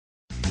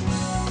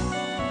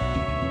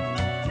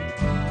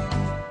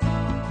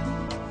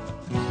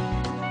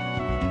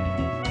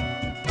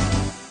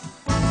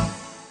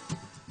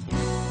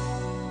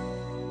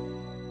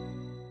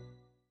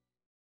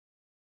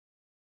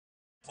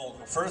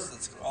polka. First,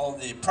 it's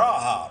called the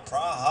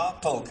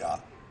Praha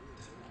polka.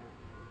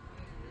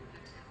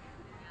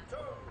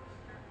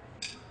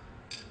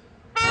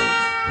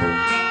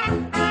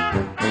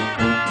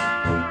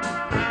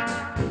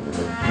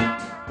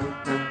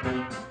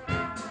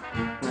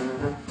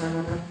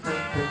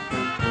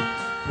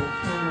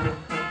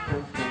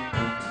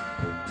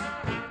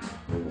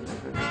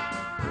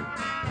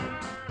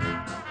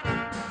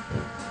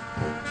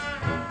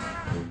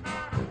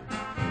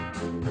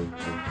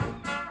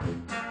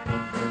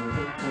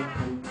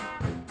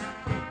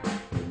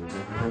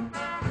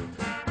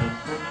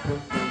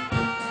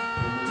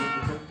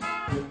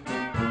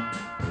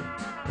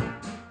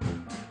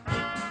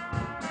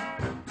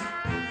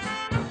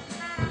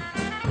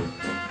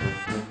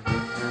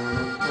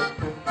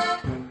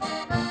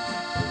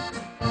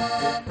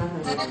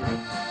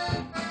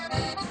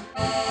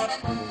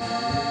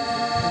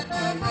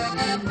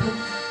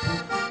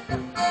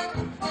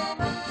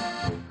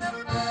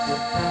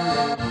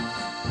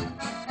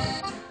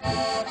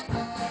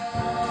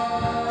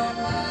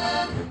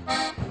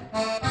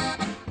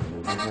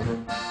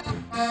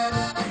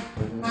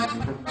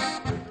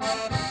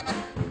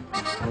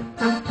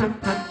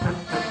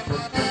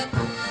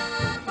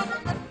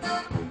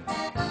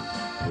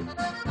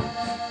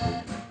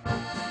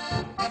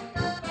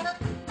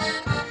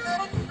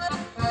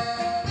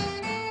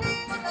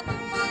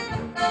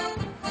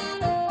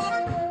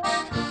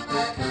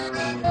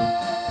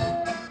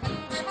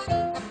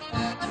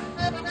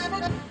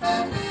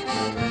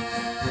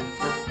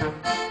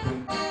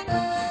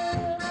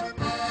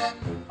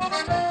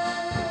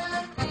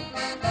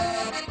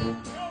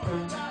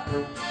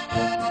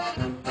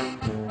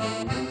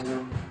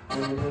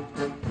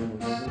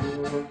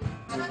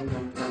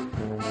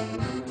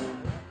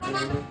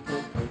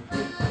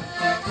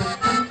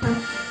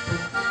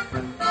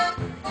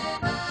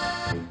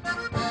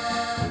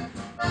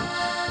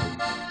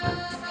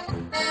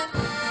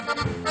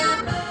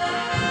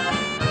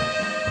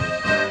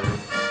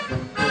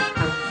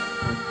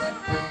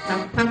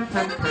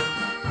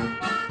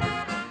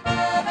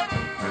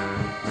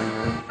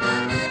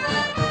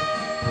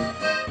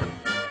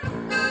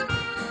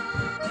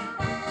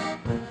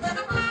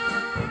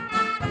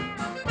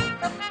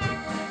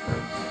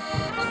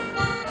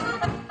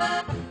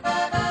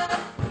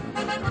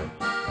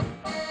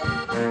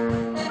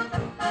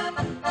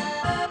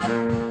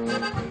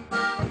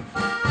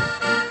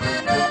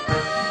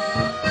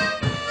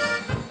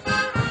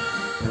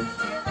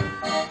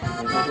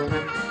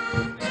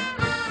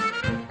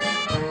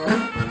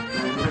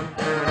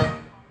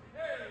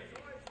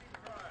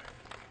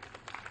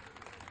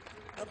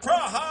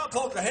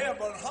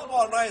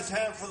 Nice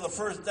hand for the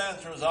first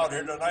dancers out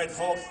here tonight,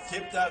 folks.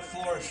 Keep that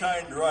floor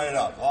shined right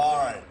up. All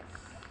right.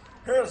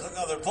 Here's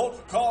another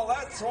polka call.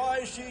 That's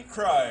Why She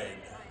Cried.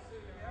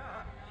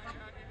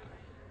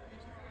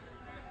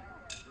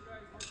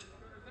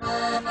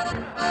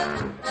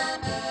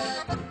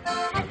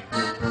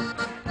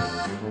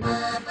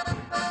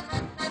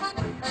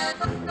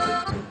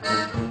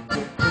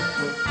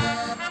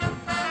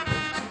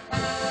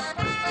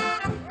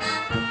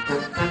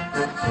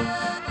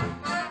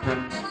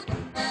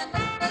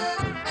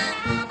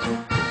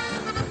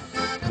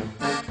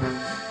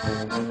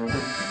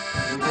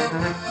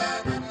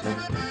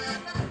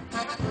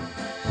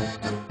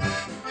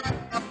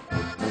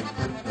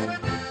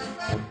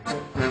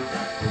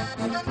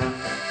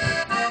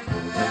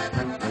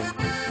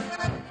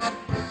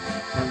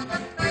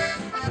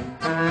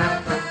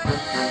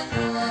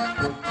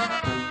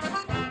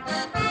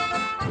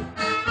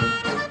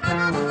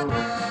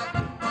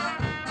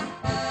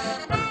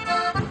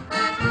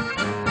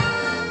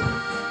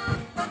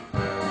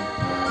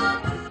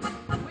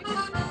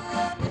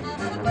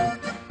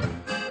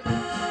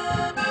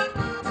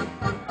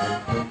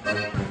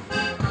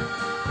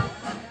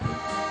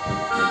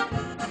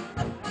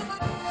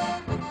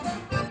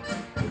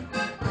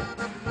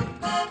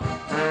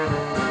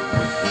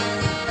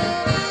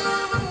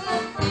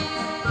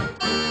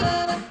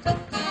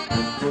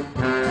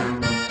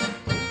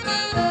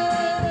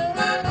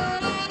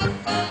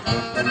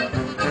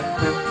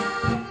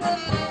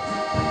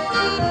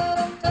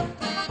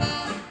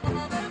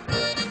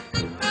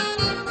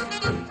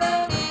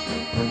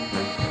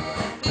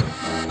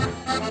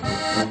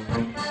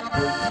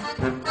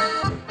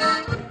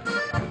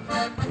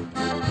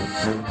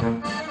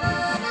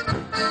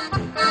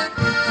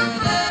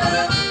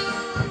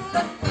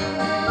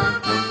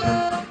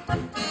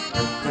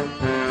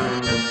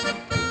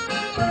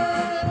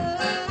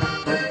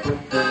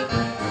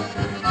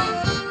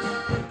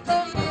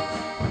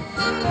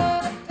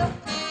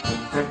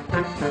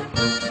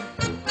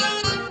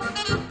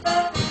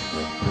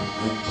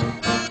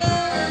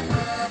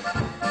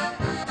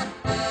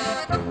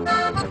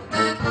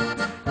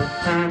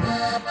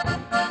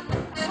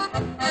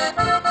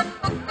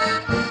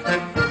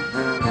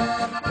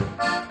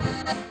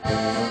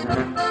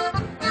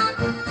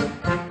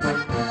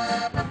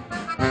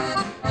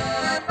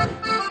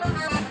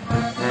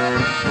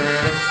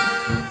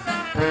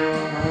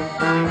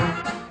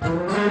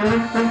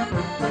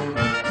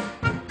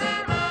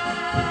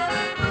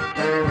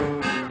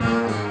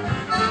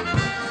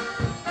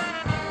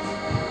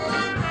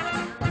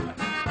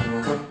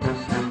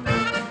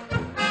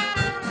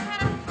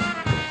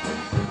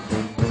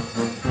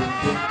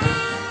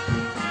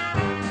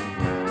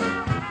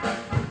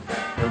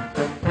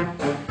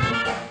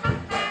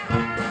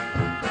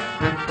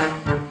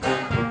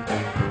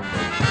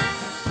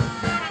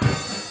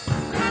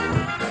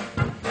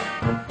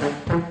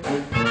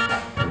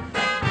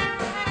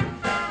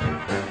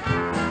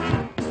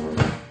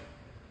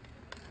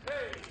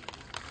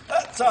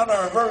 That's on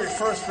our very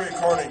first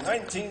recording,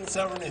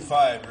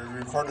 1975. We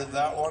recorded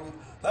that one.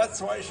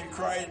 That's Why She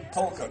Cried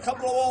polka. A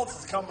couple of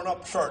waltzes coming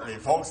up shortly,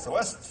 folks. The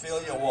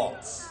Westphalia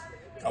Waltz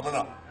coming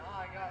up. Now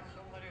I got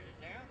somebody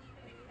to dance.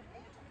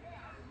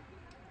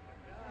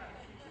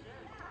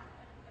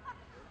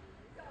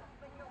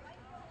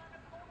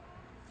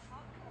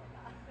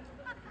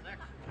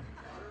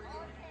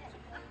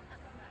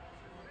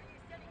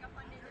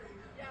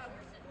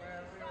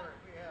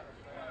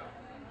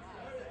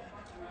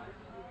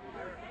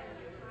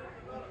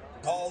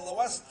 Called the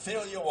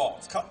Westphalia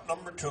Waltz, cut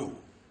number 2.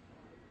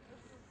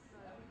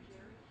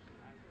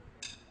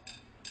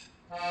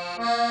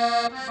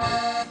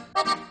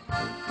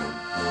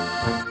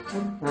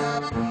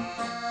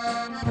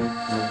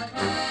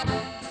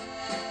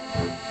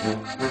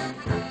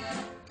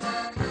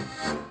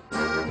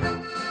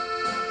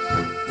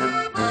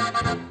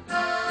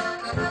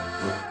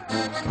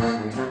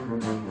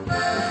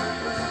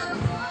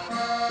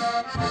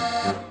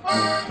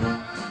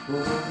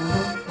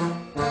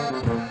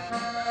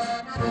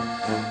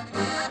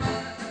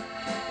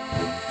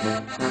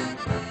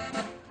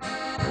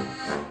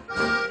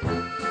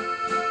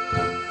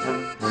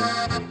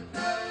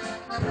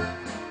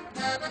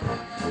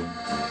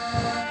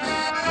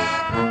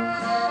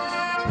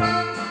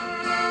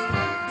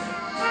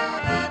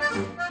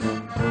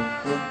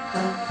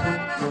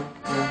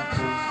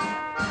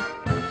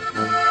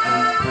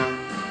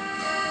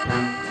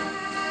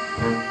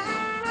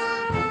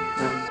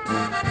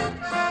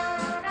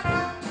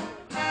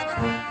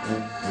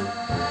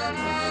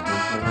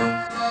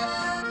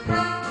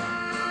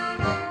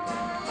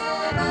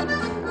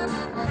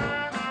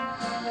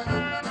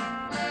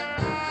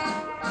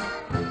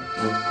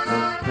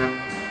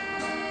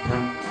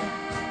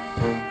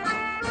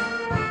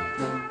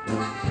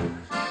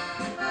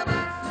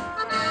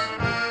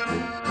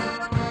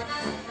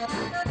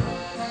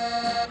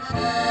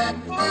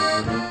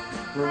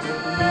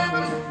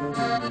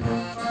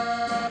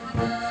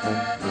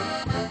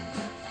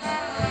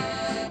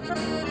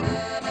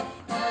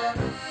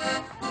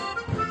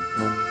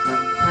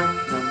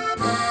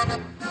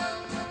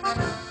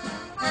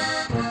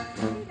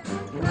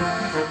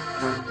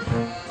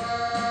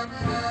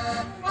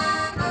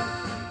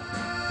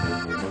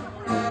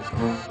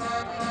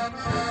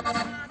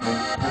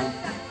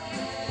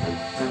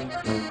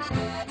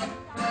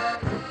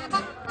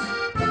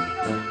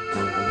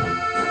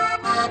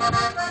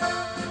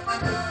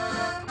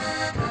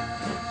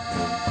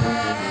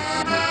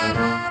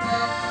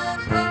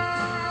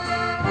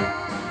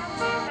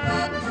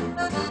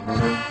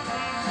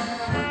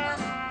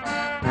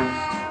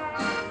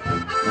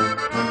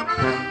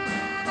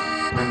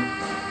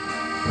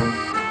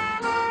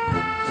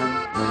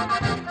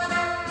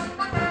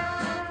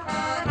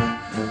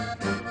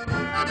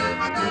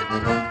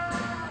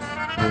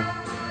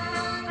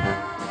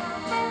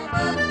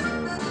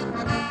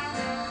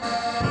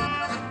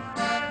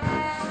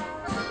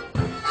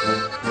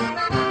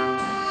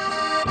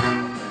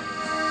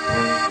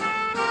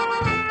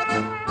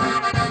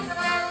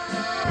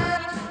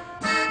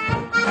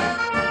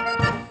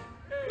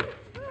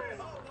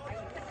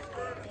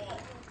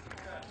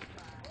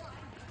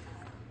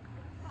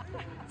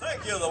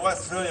 Thank you, the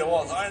Westphalia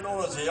Waltz. I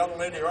know there's a young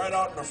lady right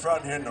out in the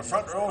front here, in the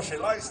front row. She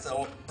likes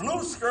the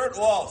blue skirt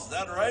waltz. Is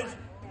that right?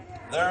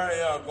 There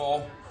you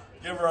go.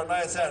 Give her a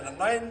nice hand. A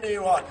 90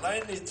 what?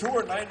 92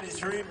 or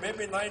 93,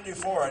 maybe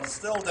 94, and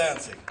still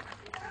dancing.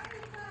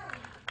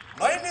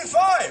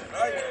 95.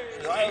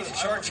 I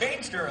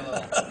Shortchanged her a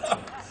little.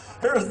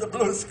 Here's the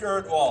blue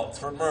skirt waltz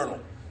for Myrtle.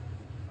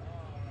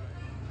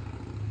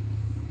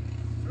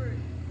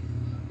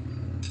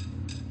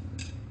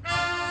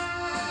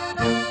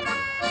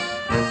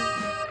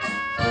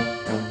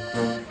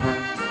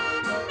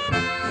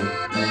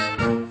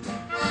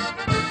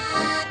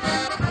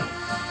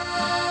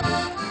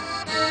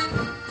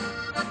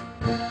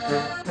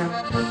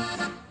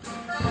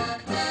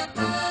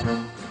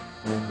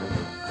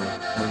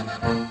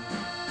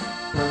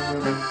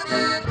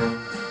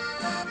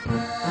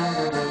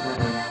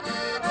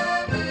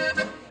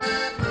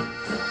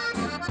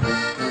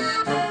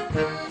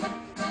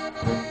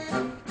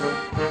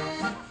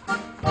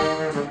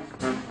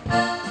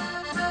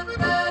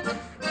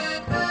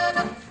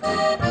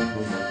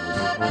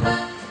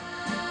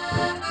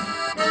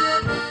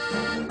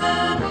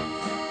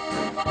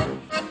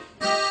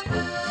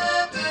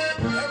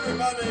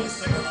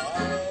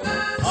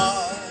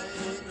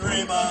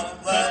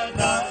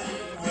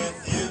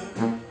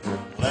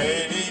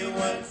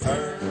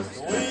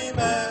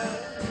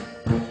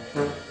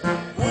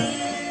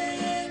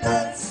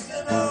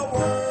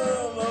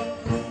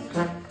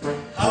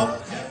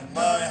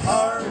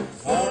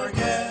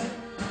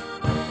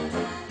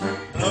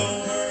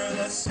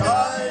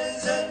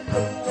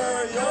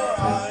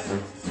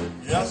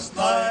 Just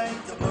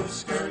like the blue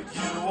skirt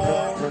you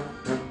wore.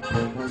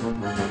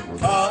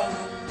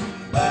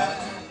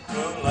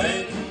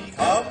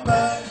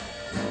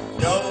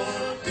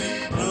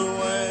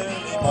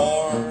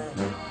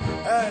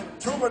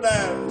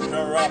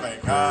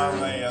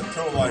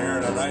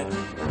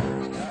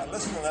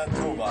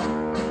 groove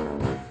on.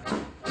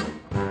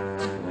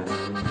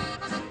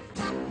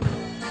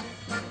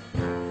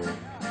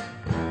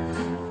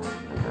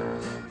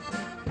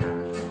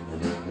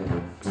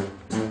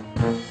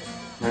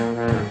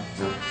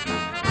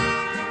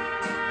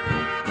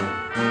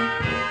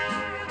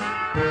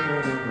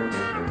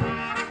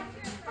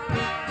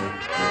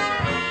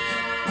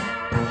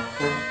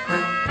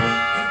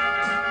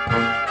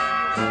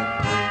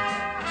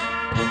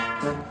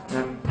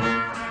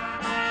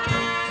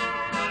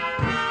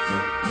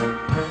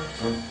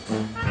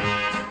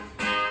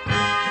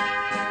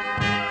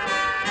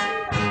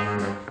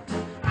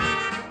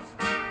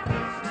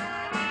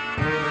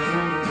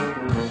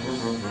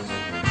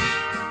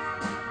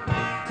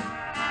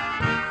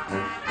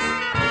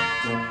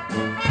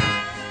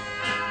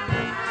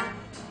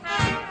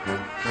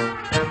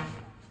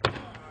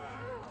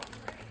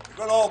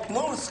 Good old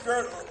blue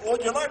skirt.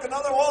 Would you like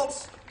another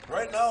waltz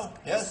right now?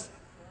 Yes?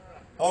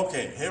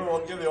 Okay, here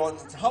we'll give you one.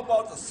 How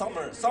about the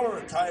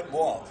summertime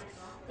waltz?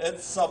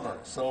 It's summer,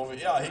 so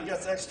yeah, he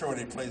gets extra when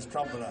he plays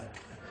trumpet on.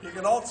 He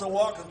can also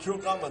walk and chew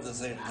gum at the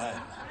same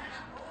time.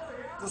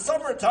 The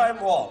summertime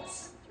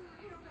waltz.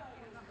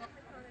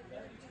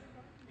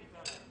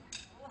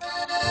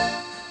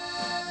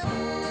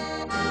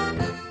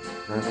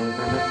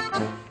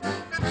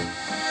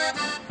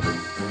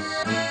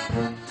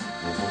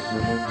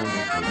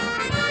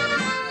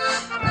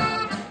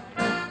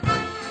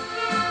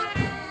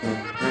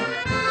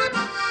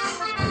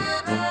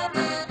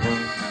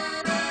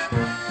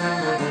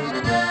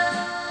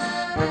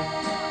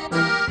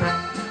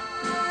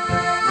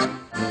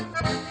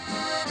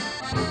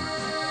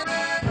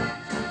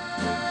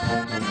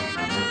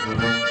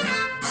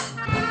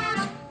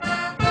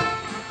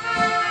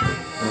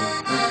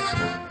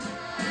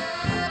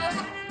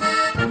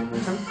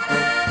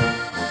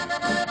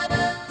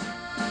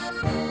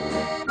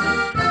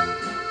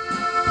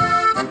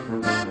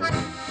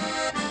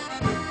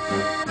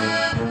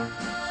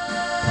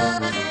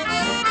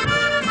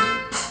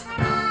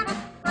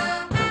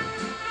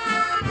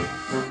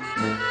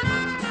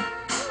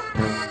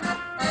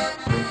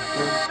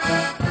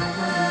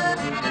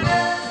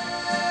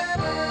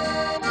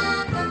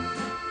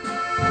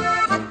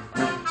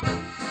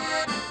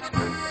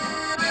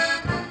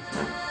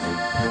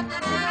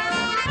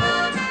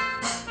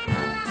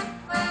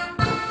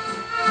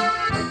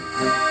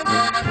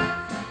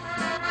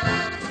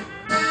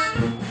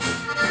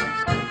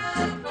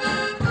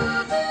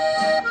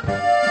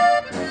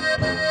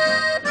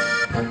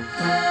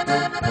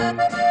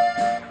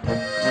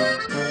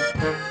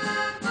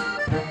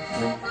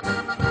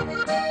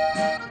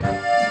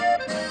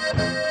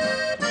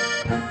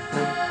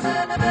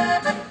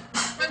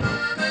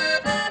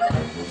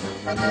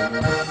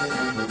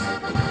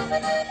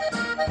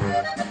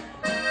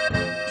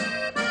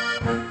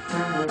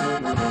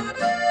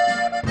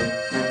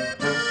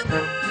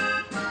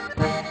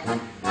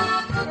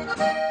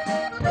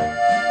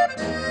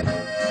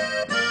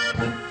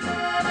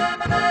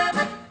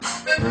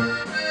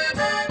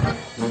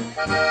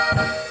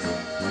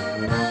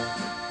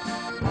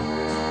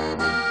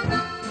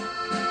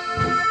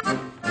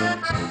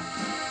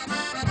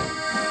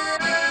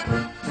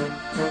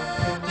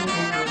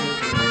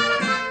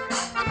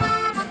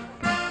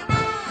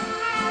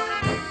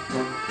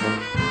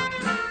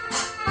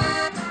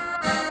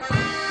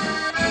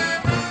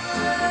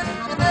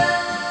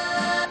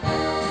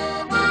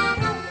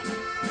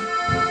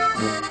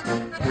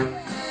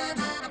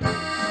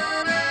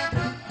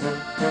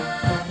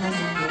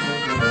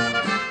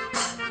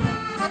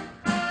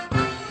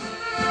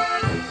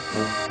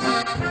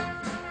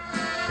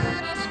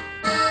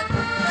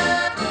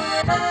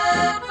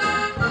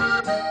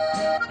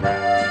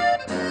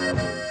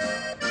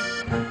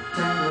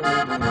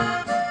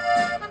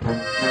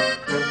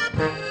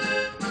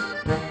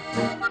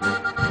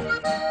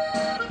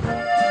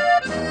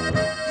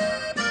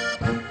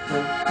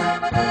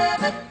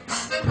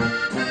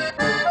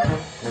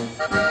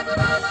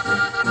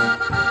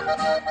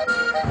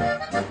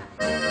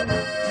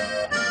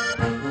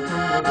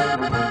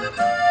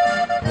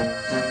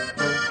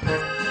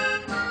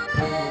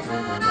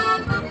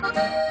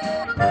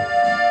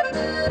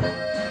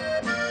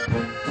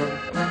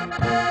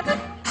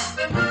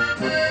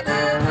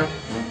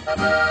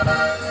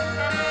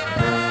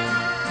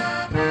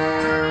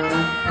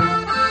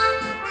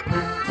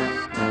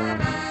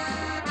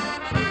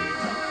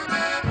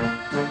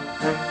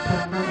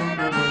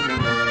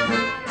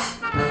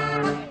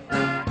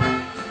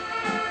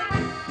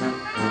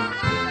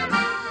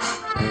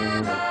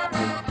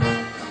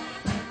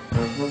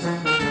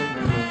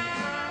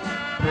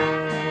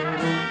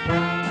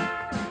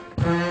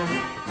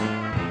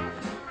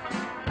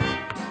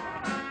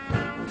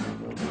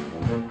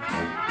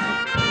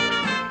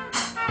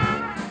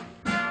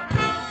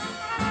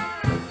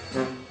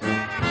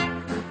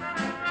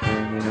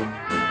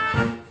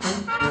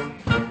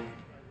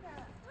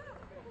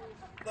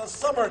 The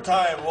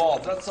Summertime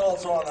Waltz, that's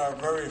also on our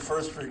very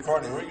first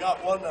recording. We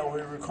got one that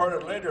we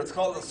recorded later. It's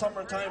called the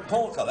Summertime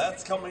Polka.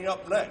 That's coming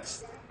up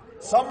next.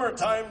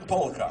 Summertime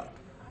Polka.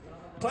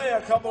 play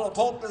a couple of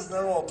polkas, and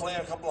then we'll play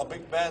a couple of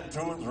big band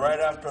tunes right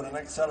after the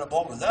next set of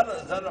polkas. Is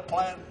that a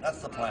plan?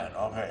 That's the plan.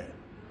 Okay.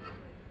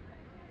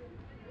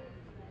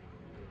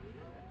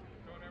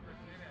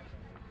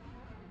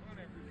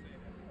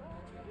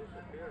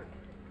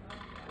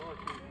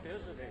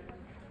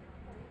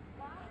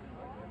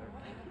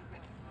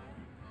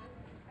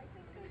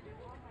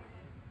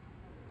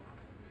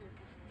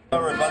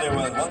 Everybody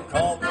with one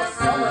called the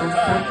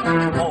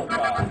Summertime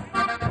Polka.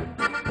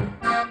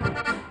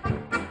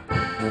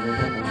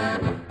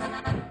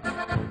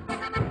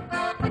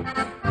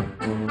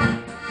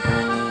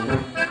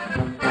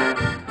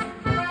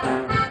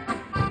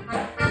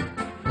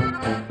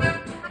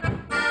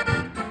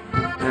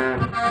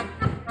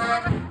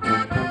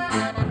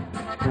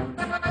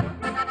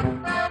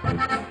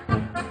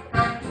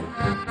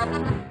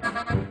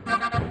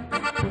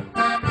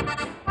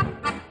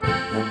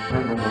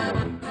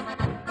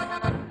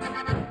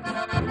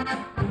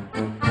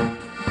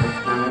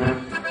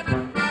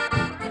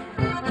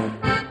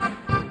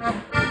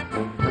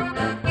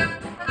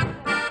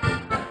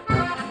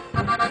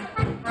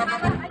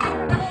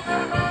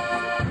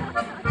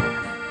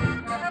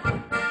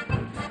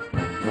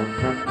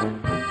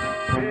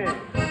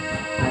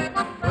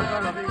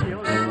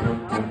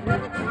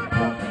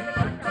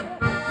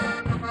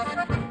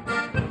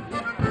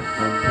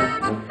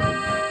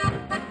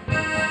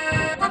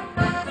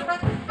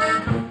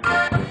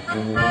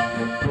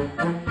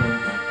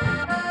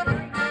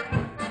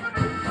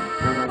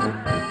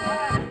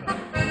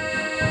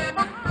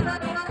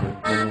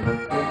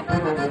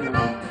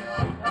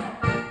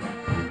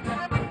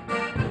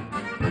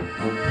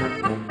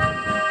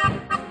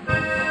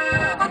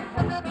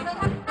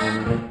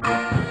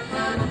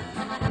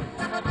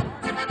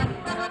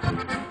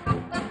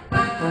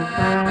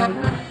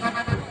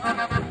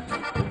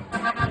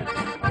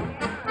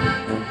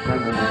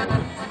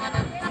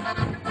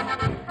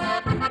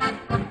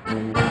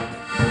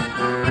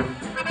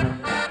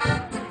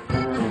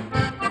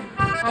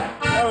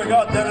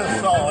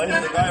 He's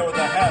the guy with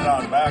the hat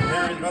on back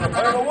here. He's going to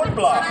play the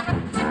woodblock.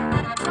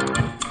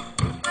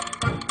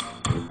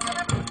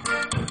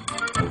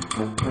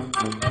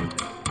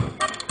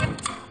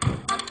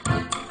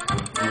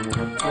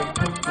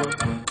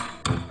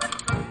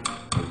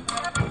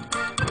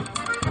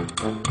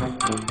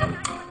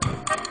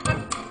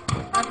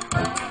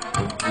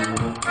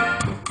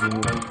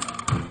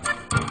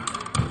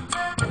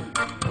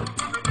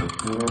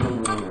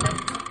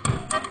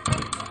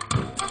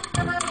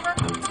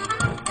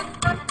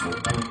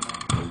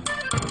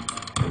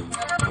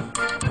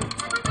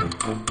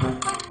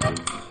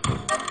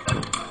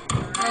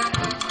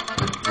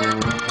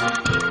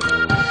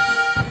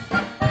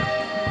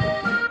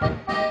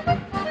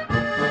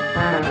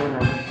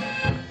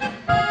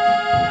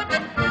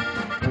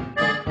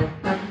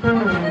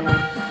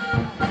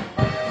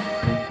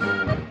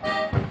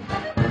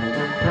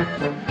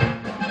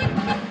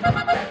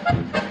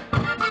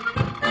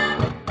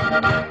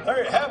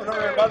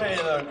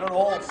 The good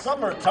old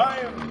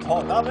summertime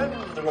polka. Not in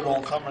the good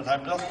old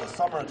summertime, just the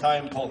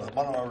summertime polka,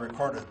 one of our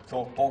recorded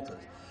polkas.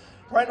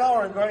 Right now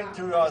we're going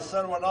to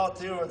send one out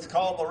to you. It's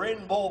called the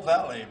Rainbow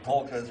Valley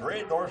Polka. It's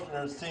Ray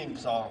Dorschner's theme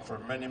song for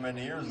many,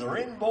 many years, the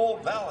Rainbow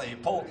Valley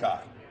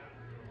Polka.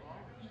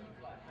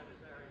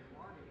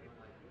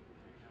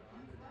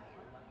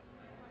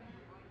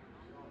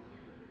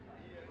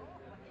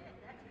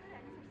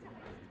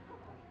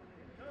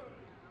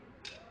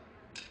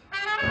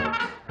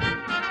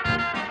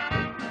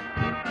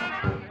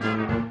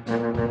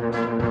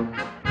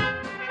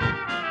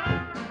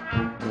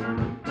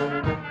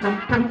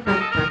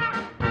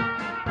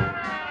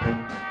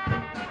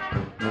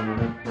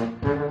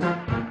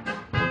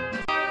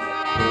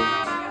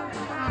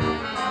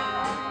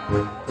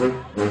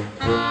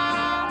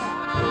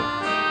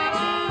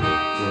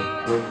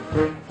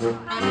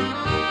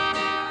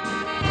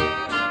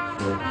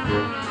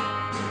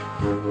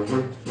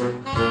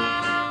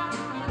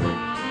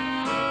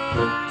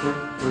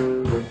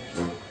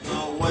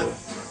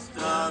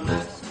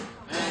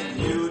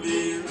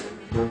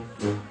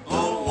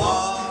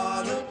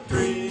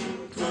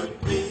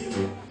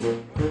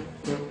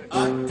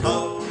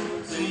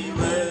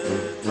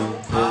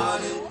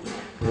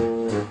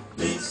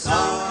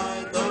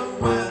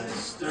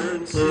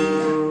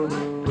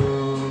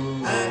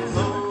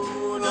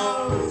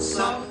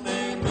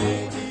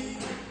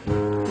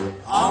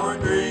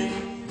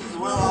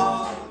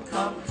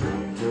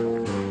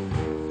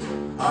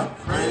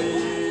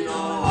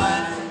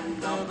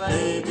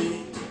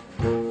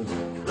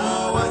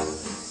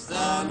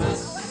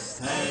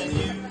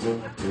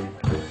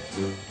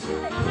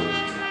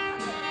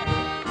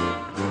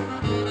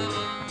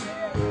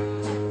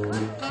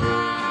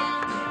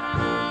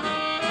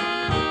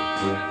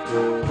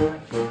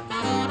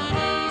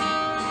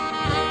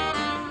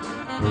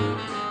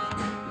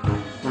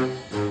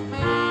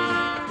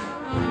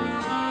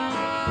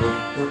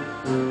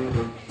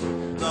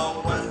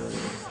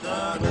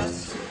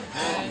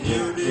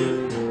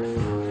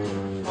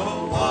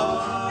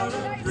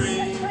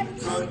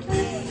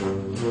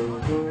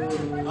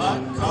 A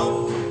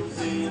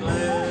cozy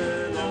little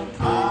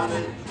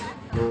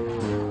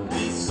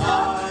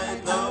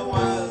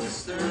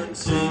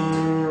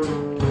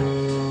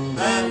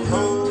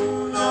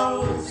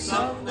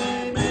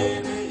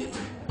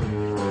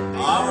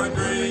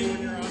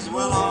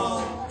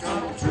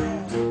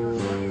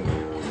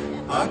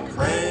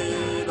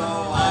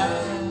cradle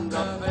and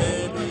a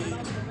baby,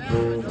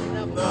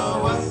 the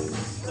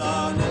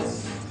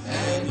westernest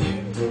and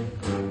you.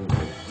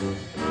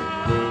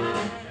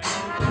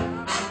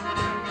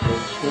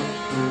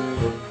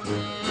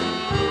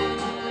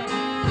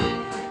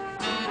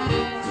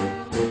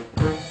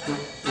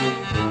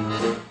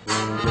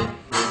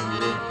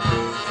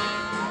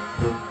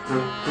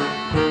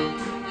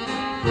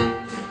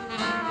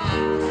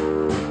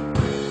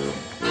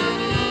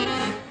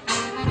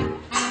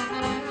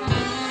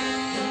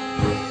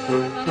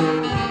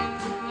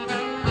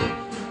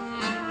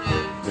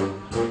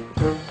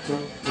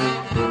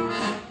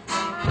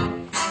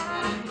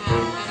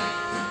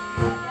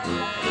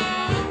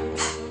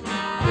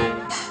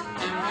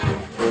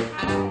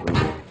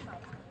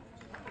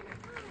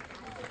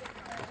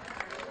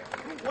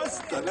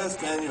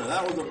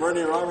 That was a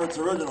Bernie Roberts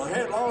original.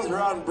 Hey, as long as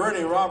we're on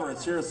Bernie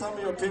Roberts here, some of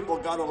you people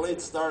got a late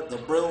start. The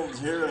Brills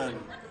here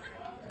and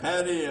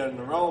Patty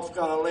and Ralph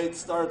got a late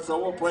start, so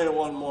we'll play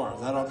one more.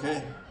 Is that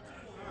okay?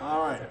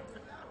 All right.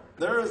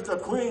 There's the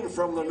Queen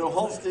from the New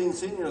Holstein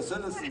Senior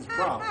Citizens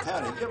Prom.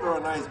 Patty, give her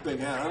a nice big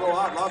hand. I know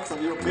lots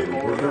of you people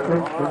were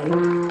there. All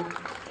right.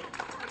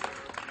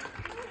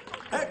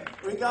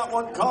 Heck, we got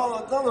one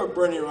called another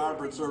Bernie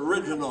Roberts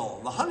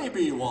original, the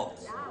Honeybee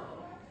Waltz.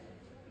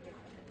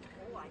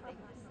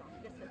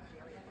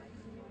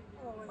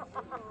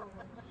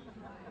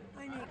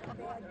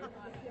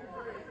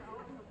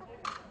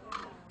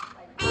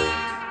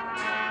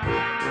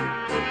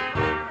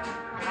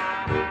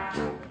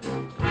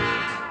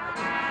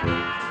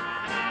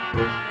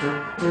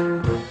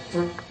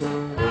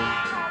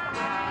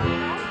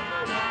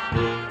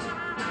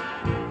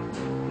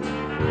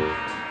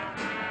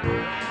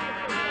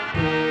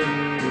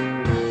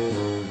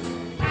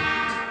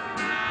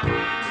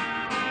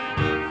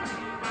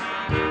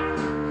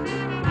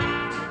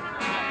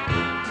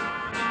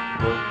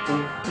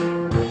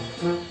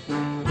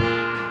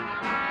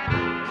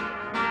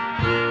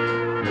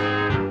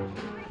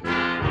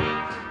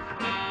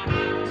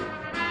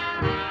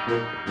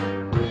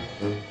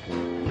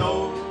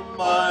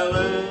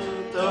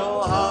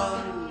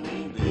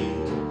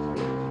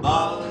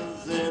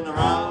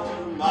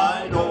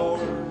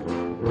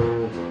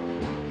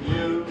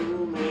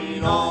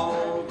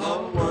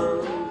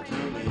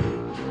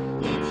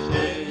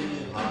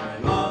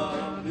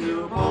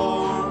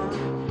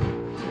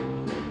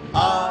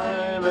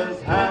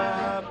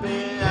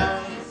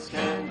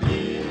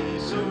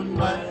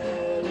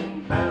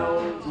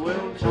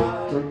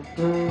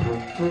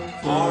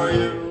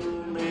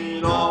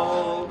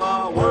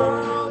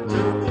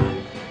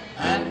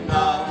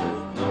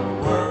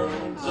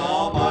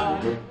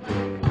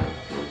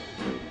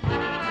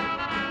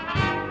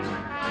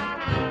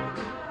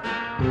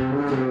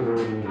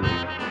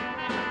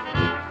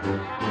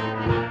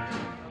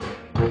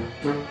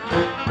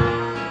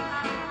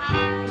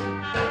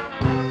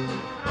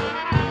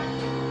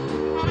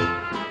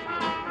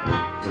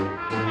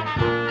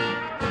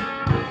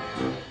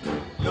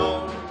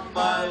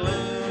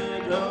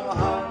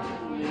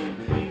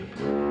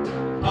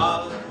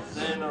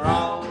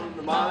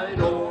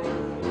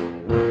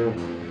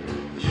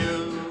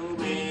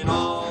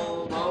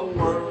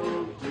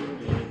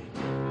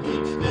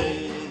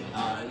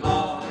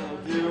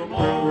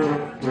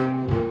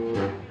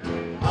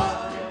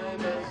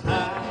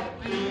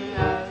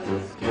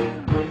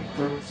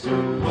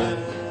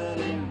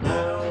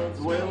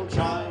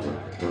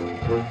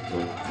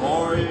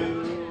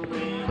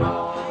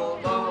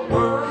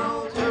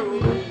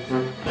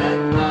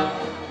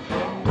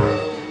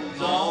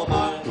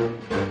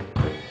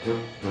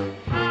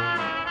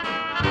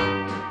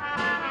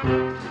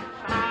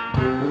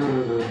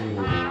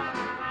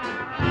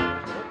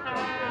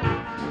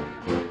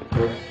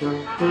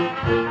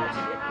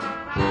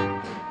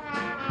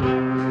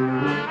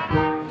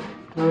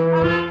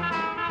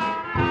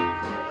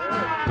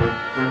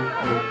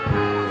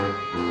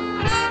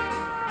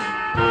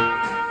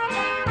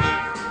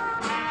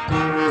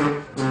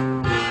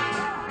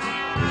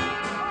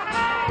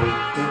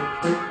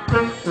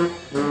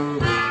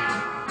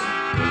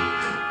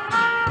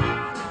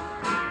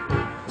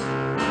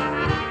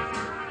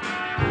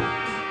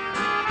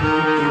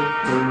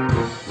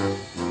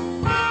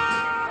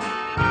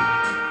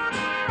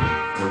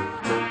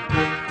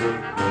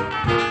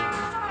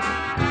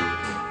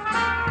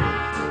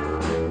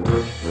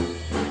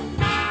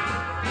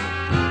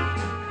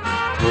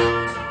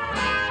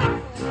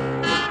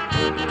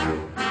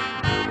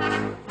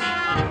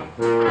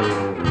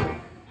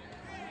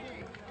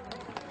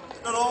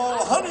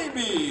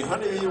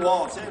 Honeybee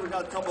Waltz. Hey, we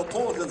got a couple of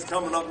polkas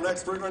coming up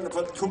next. We're going to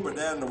put Tuba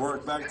Dan to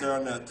work back there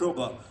on that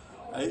tuba.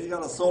 He's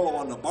got a solo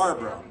on the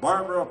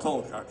Barbara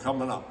polka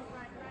coming up.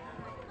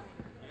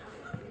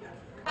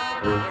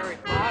 Very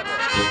clever.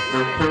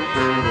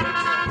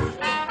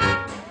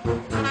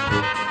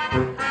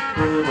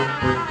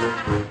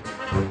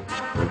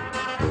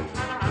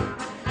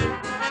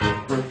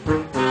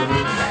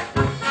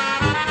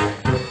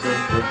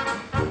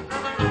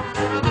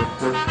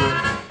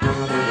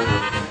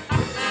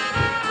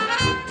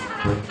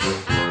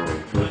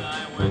 When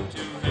I went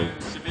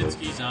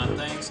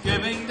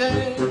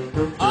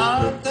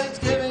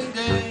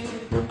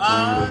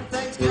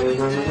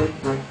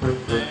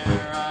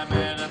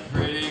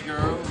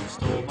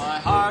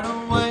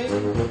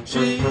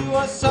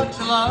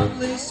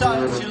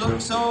she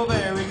looked so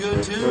very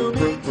good to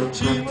me.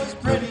 She was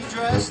pretty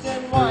dressed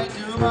in white.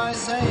 To I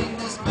sang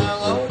this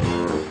melody.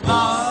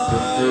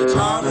 My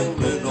darling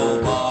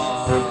little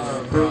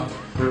Barbara,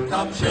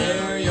 come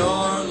share your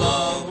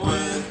love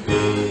with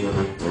me.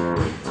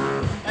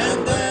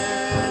 And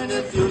then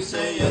if you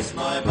say yes,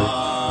 my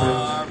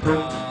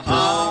Barbara,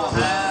 how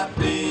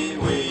happy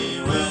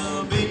we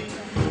will be.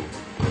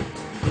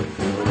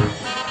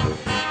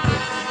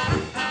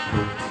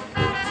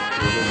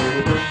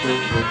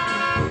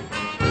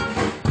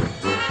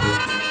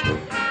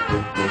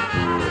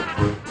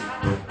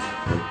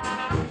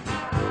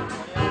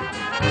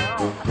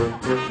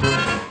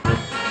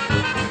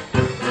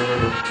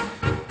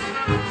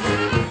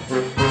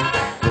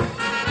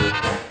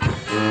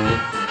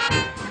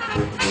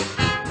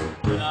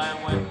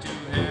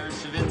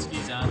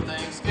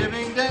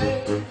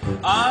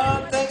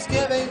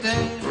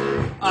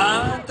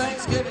 On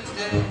Thanksgiving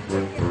Day,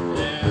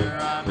 there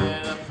I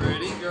met a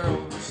pretty girl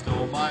who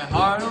stole my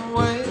heart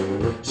away.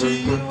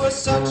 She was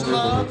such a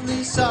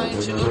lovely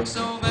sight, she looked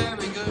so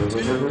very good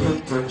to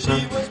me.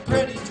 She was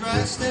pretty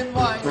dressed in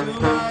white,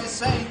 whom I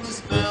sang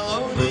this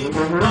melody.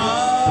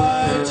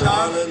 My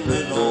charming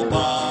little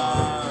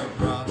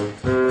Barbara,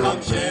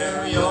 come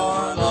share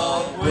your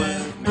love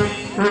with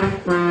me.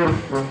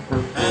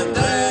 And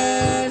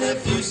then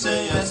if you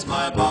say yes,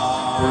 my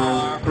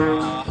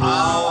Barbara,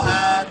 how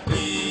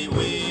happy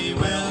we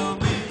will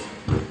be.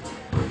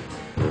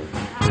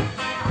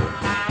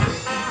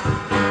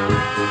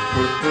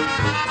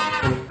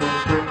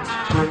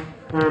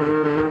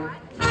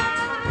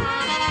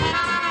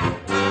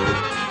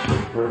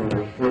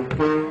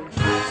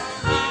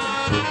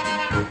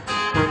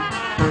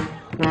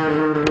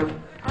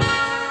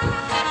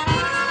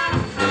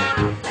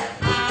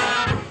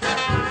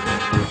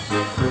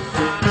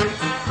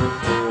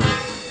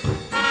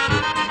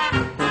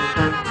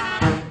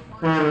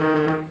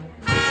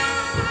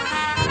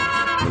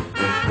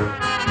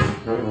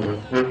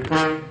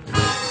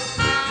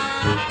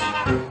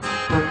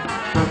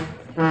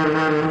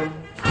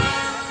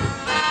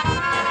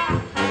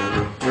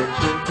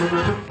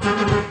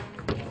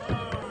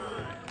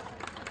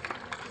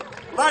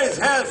 Nice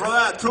hand for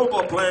that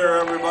tuba player,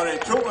 everybody.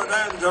 Tuba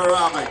Dan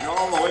Jarabic,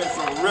 all the way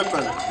from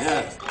Ripon.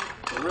 Yes,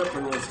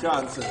 Ripon,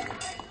 Wisconsin.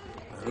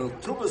 A little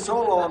tuba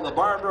solo on the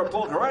Barbara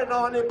polka. Right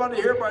now, anybody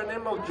here by the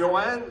name of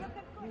Joanne?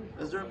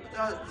 Is there?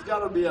 There's got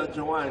to be a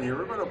Joanne here.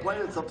 We're going to play.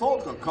 It's a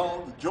polka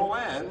called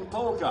Joanne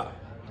Polka.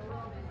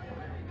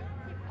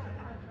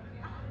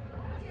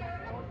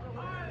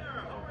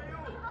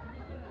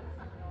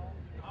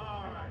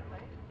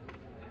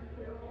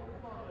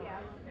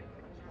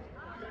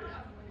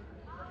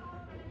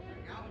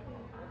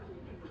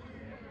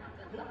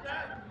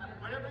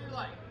 Whatever you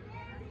like.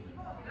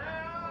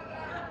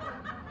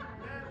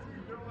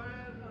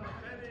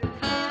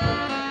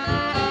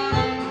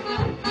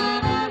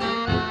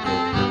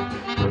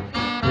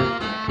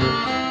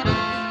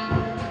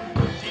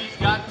 She's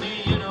got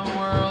me in a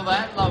whirl,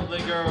 that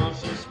lovely girl.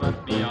 She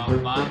swept me off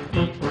my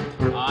feet.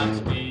 I'm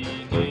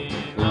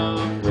speaking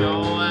of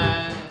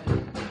Joanne.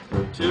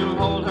 To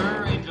hold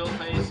her angel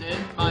face in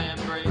my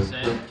embrace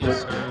and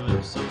kiss her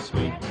lips so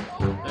sweet.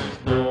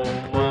 There's no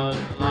one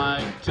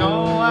like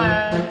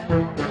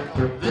Joanne.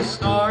 This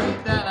story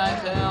that I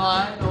tell,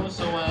 I know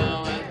so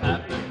well, it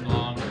happened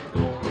long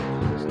ago.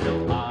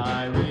 Still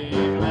I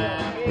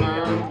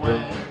remember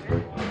when,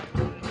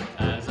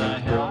 as I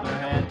held her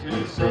hand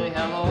to say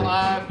hello,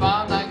 I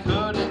found I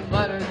couldn't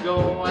let her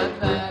go,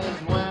 and that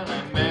is when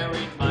I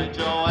married my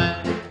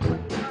Joanne.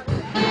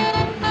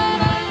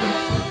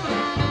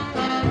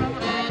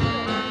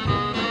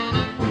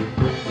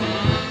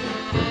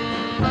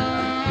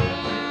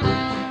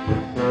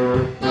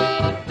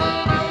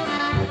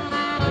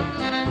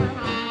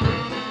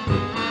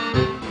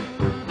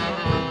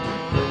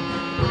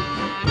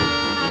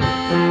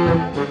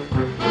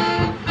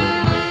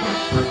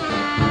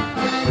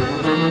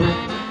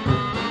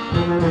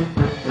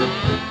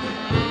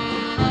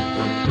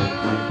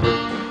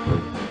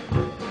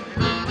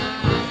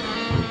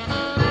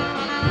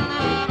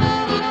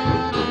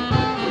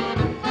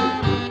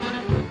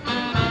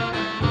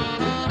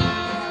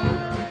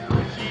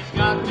 She's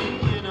got me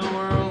in a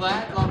whirl,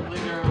 that lovely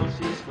girl.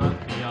 She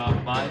swept me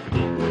off my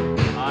feet.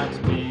 I'm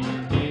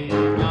speaking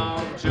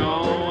of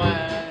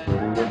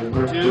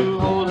Joanne. To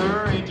hold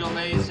her angel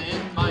face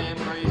in my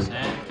embrace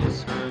and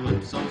kiss her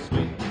lips so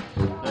sweet.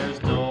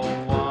 There's no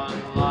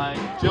one like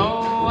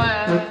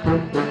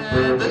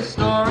Joanne. The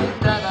story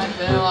that I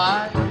tell,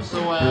 I know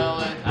so well,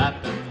 it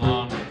happened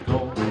long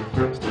ago.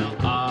 Still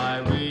I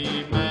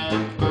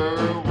remember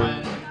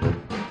when,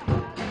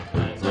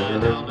 as I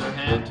held her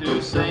hand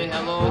to say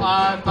hello,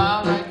 I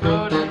found I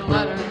couldn't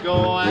let her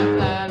go, and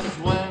that is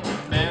when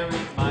I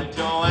married my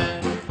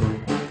Joanne.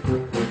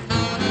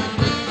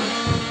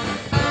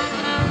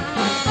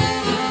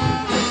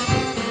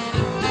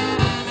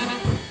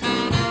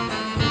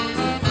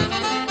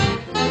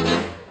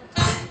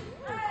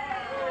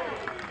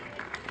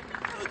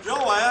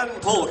 Joanne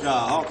Polka.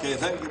 Okay,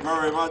 thank you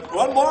very much.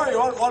 One more? You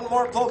want one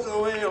more polka?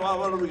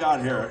 What do we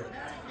got here?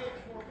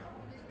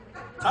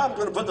 Tom's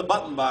going to put the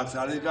button box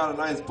on. He's got a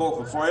nice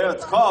polka for you.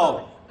 It's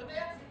called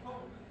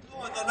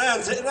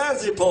the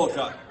Nancy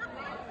Polka.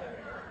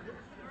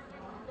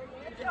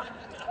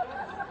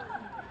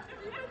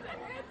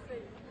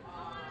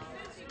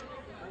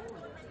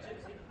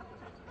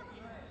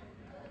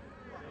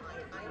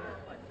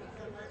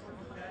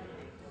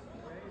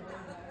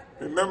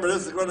 Remember,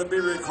 this is going to be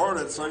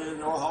recorded so you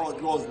know how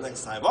it goes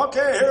next time.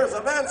 Okay, here's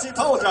the Nancy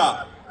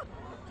Polka.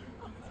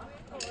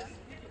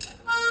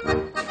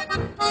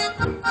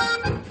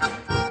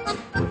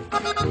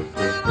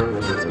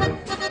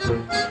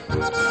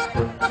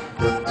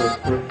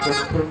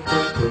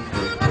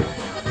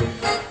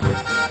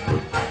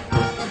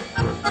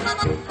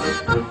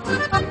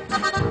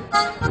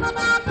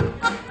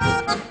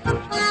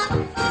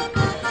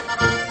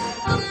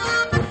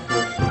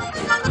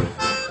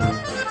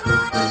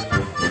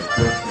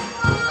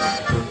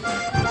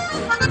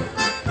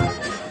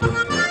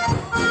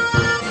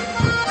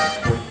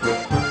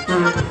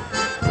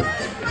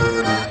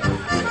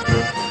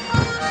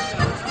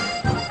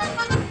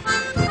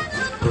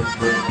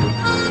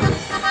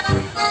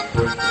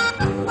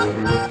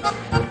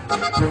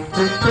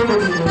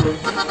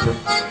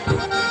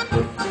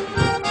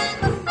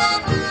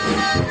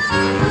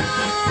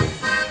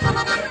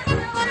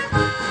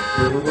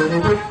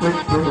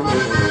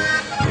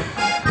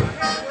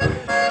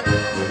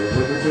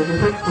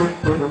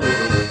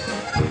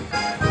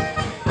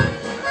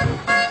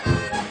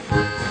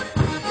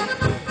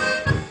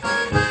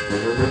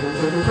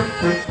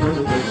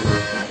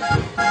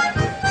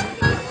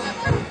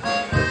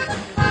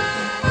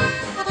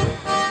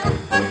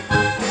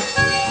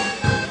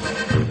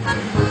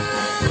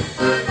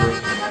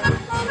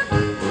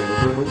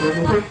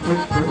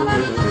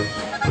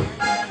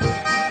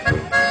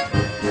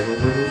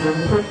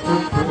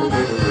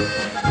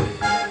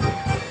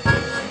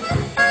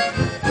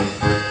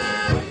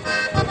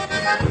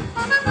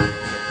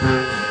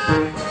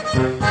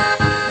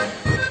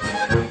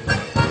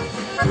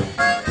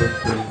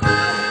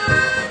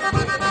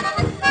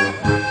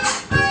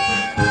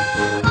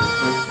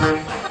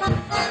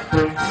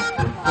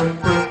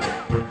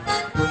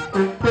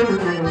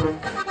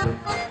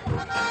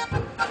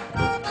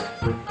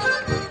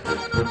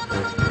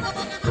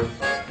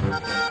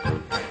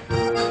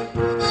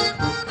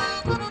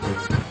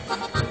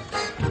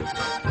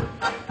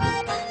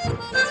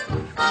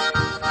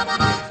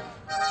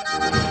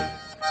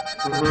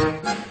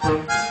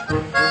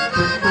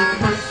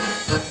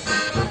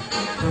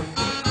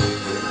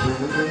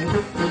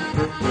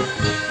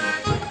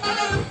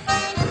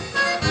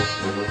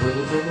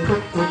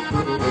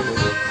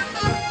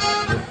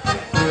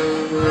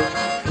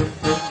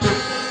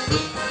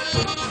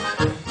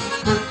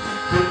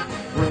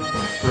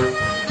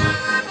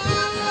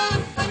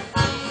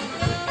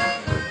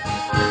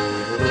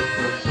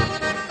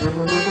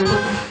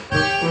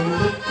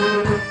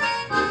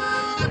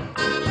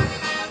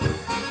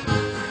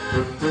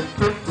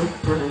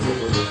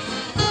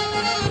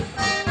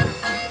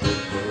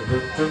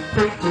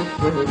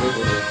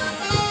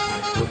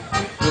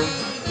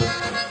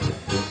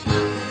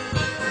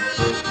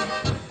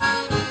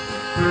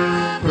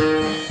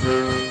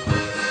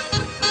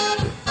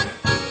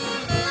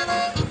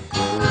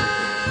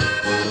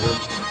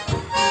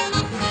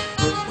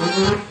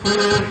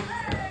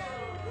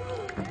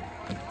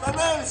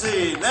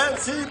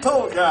 Nancy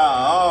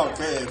Polka.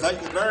 Okay,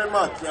 thank you very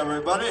much,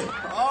 everybody.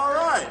 All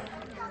right.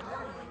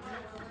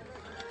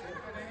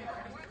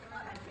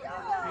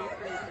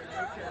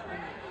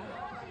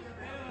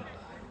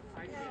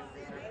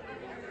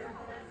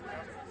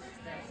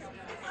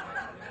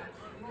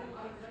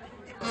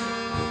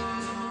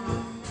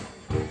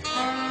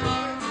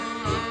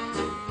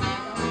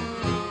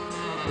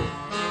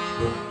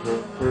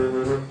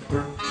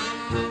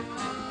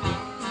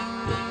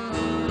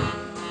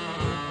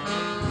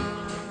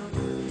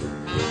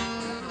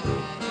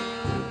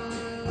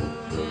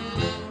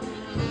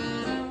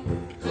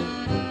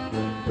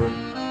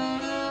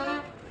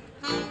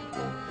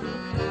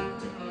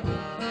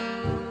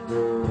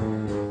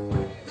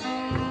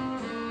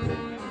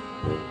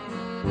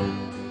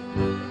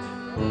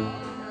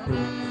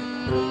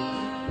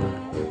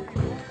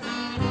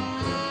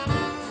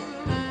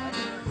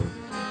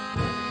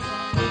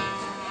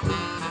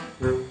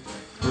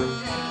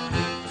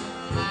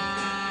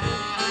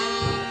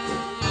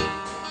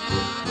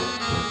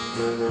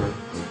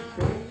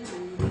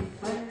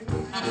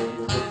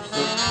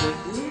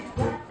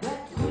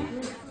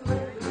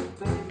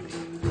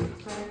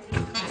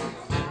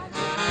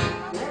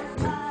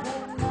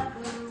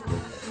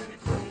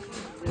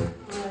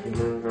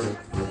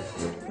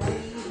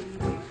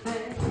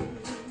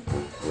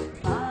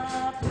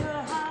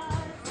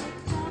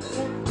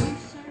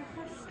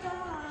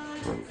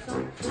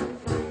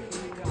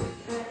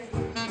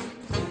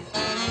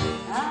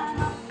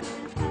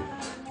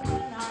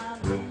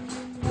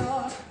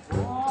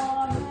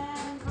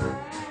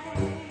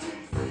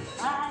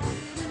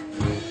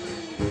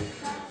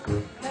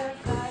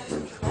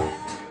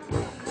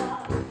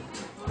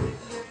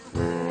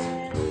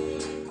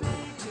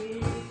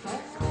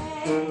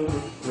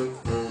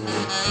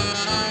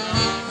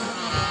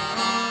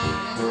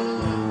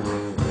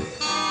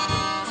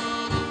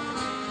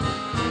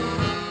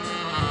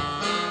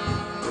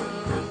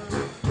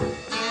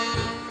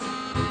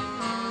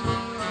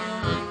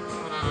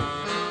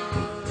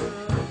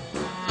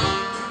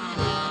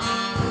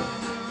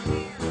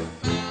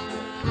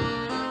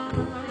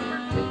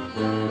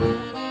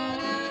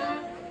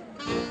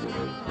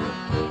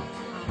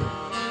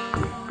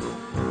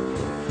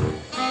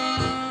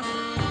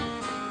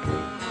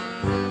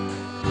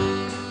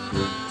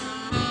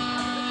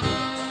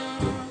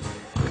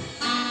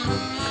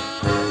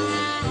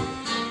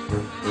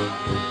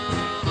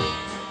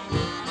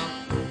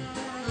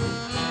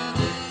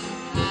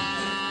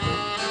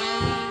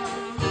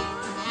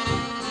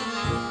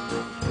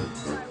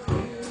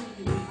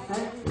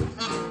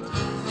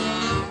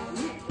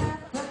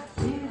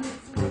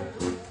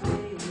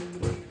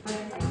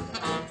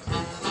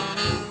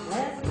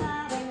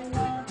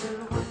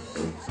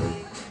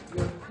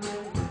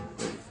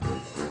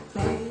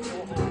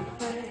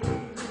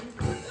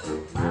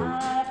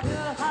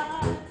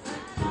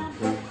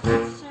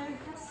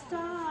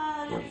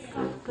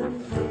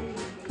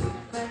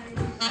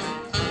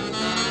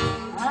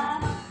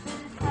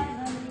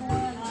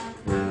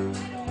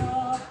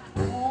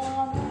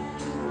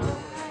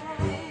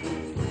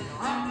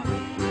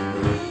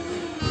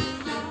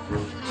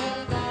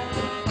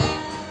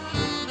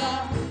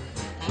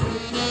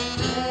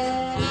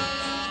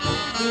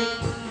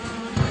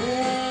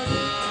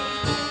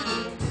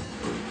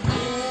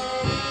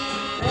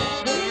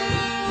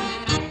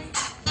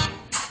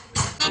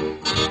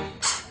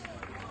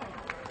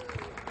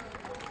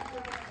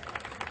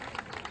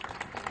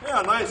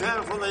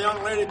 hand for the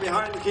young lady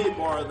behind the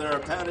keyboard there,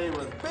 Patty,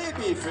 with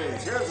Baby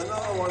Face. Here's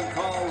another one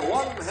called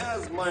One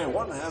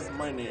Has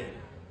My Name.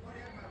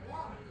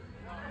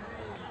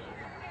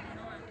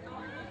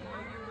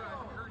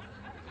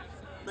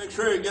 Make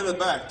sure you get it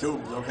back,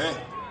 Tubes, okay?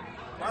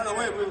 By the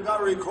way, we've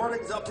got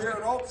recordings up here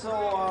and also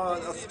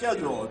a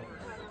schedule.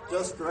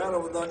 Just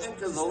the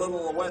ink is a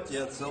little wet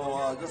yet,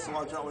 so just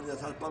watch out when you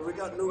touch. But we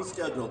got new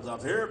schedules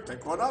up here.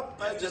 Pick one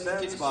up and just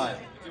dance by.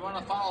 If you want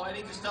to follow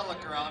Eddie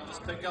Costellic around,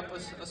 just pick up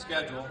a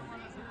schedule.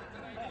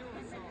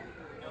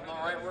 You'll know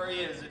right where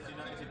he is if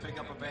you pick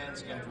up a band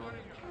schedule.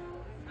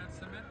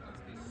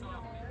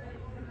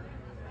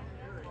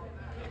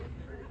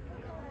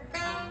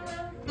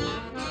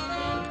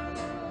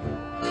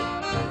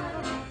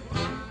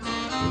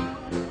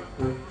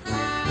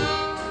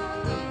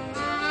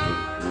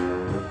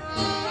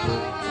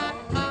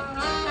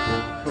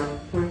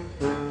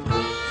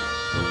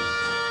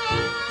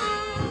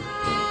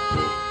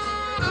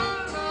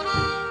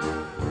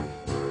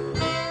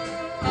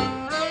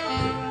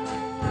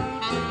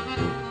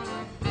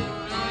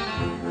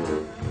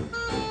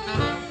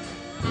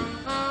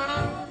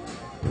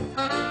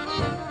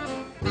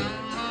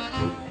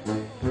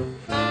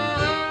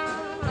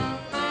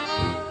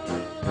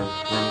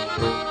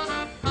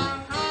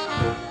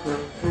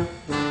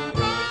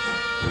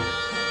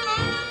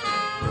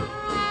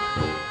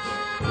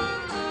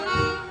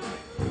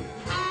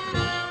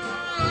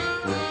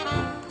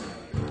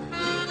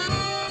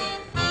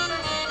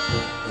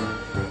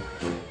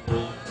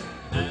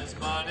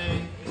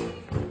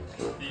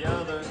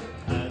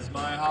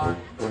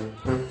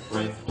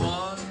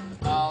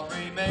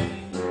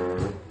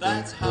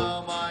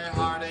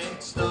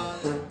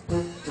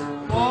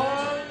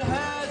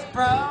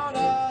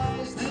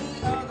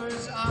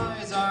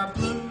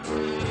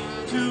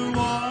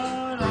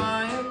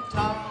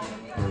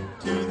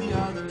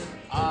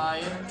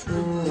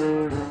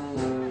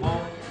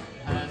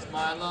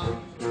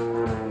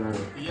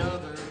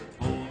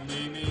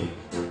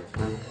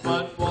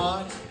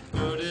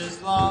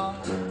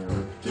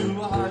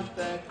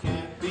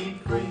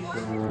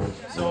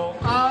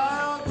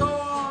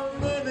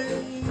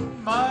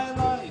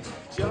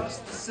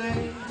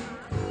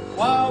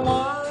 While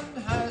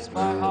one has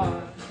my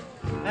heart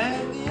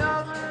and the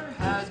other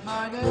has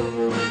my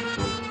name.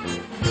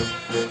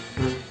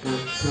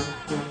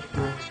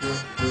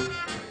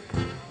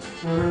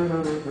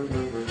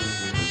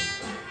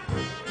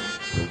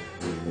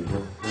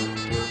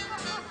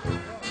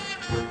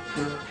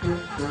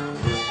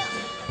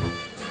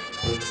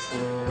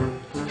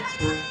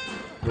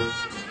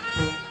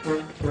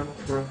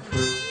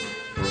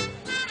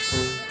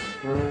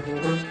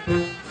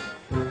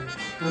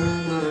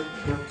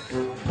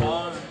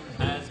 One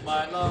has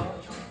my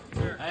love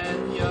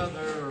and the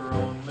other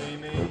only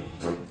me.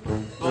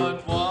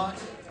 But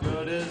what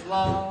good is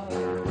love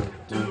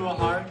to a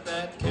heart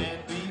that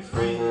can't be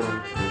free?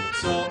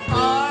 So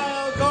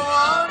I'll go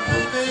on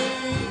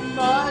living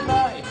my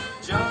life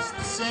just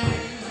the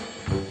same,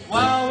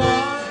 while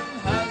one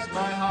has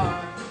my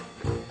heart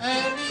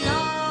and the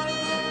other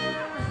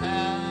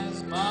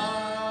has my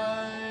name.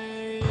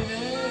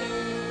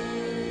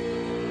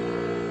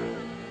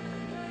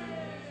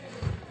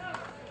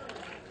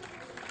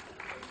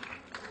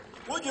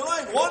 Would you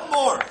like one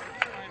more?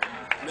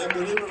 Maybe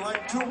we'd even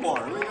like two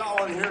more. We got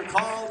one here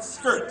called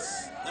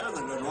Skirts. There's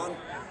a good one.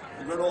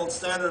 A good old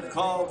standard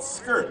called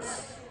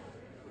Skirts.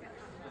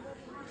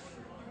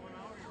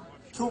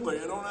 Tuba,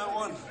 you know that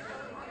one?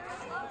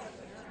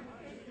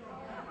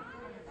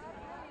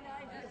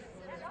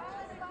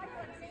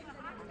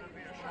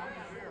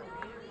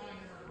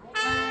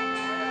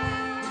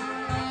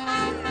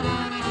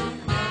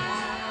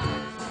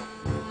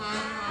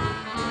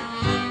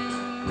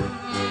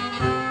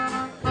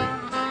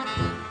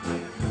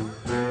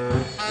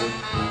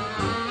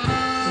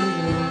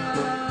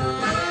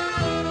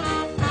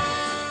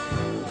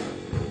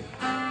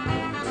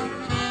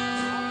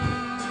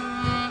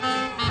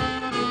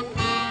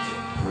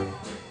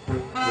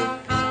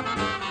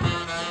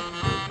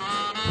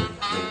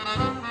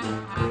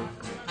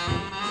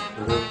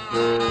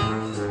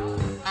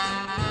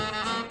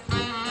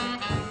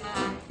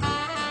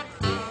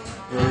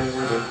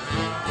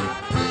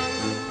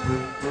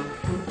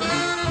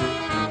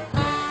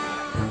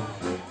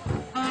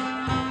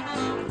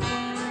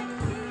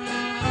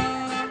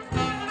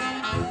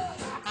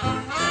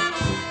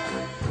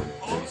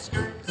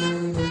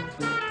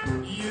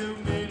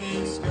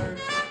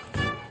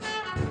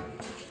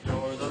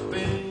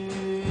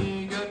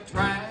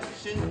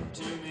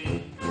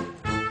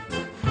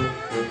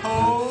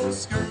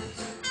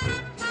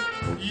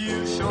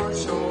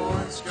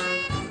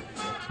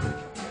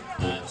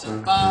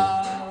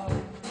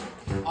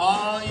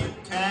 All you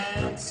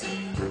can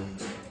see,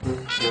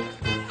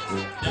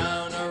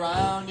 down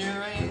around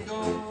your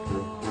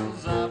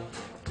ankles, up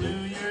to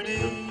your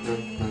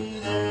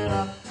knee, and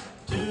up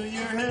to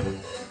your hip.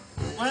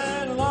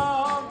 When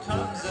along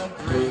comes a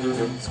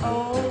breeze,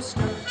 oh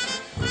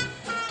skirts,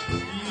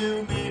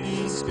 you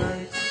mini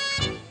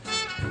skirts,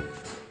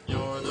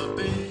 you're the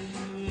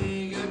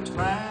big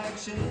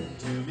attraction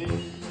to me.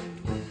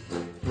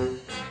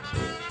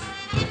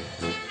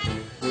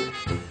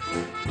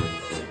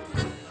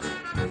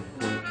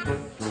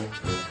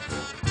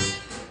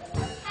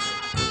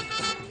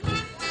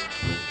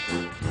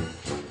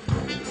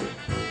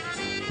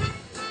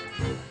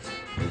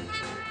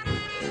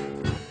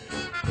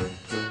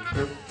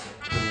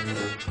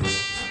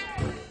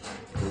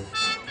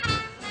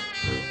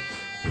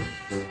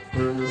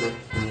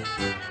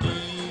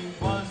 Eve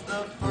was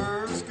the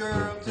first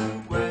girl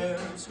to wear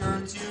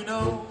skirts, you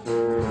know,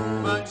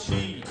 but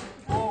she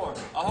wore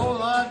a whole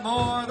lot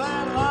more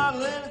than a lot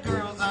of little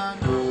girls I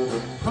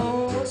know.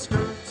 Oh,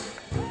 skirts,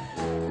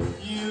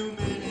 you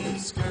mini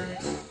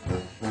skirts,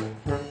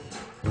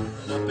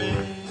 the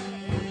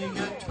big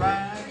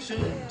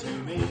attraction to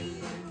me.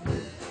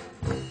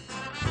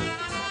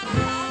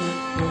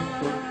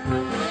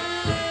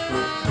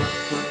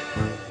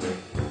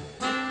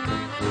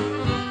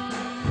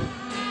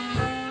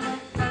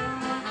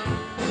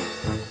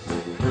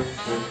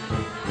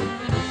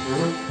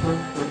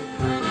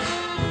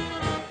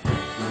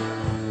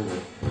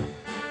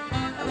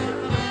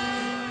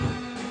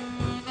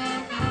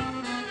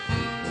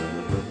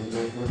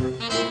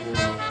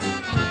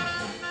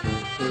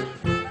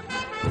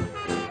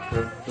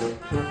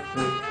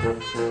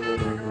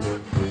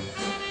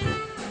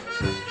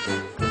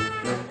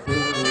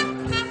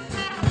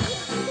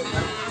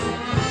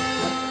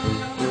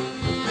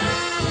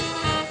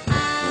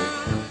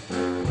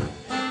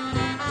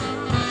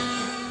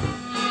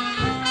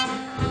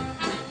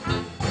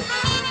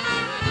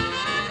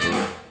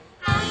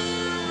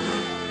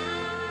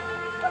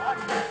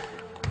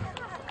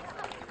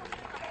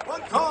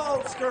 What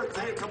called skirts?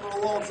 Hey, a couple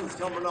of waltzes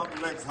coming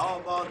up next. How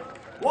about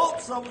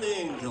Waltz of the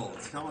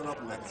Angels coming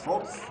up next,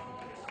 folks?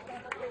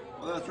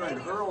 Well, that's right.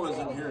 Earl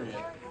isn't here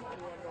yet.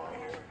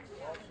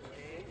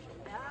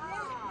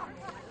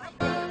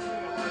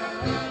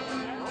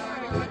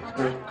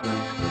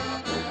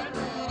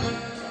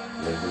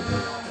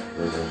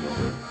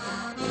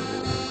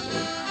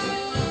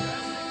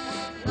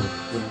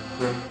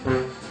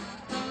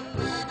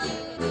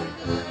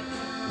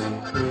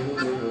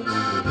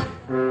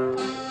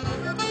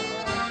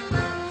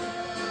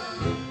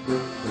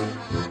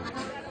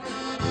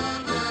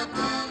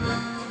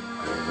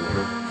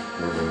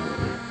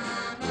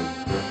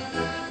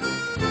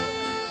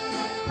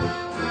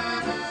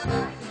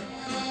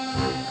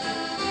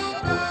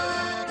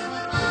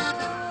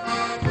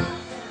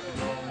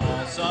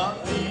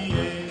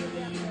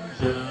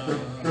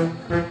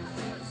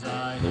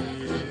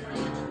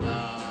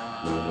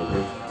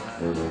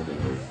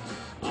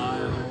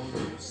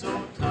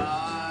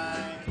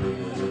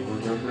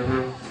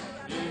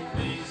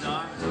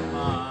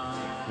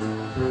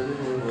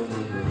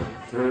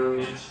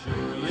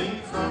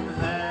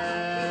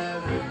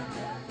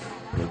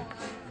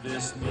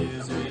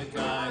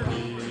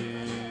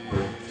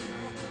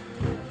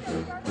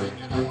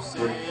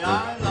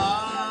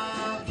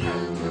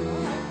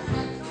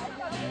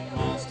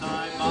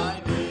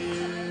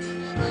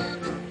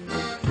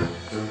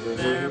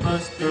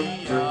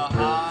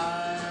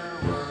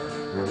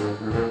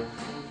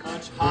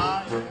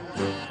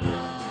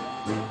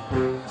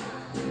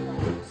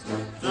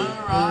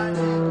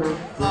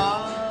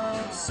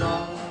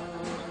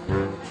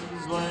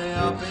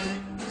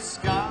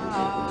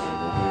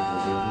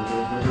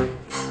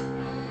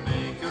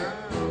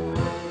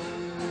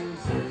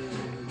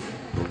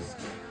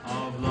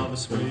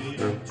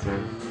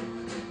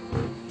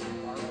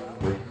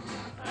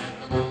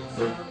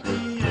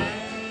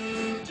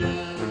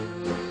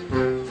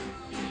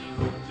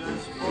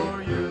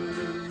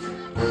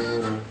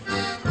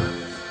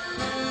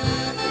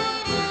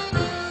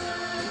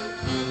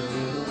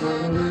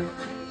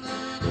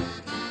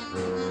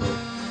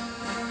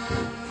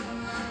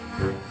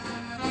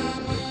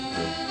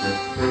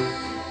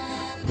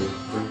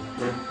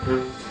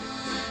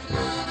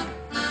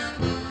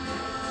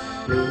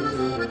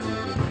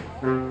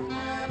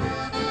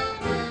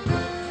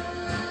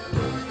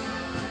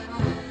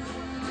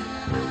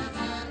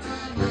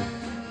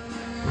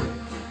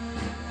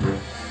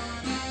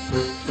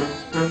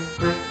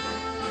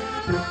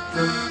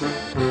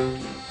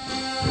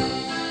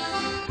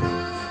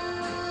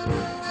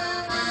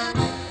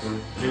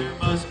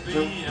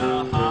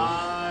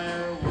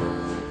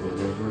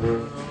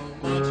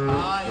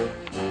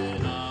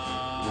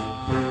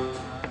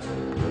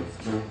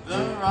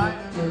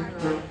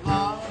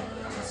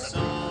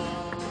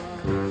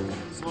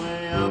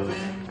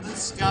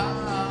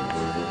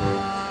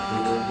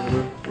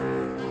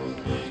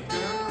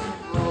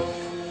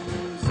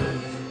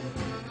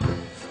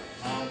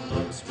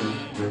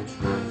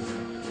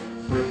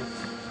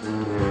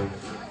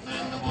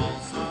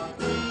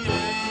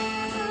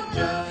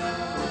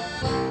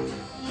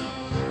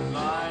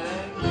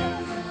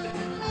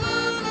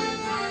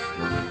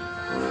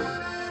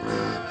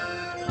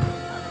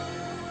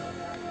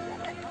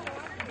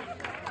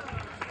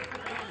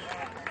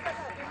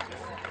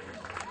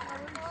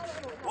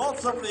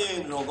 Waltz of the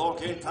Angels.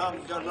 Okay,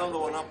 Tom's got another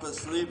one up his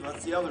sleeve.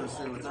 That's the other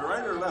sleeve. With the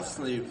right or left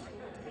sleeve?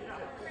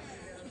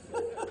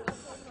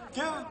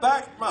 Give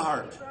back my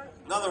heart.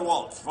 Another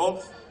waltz,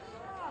 folks.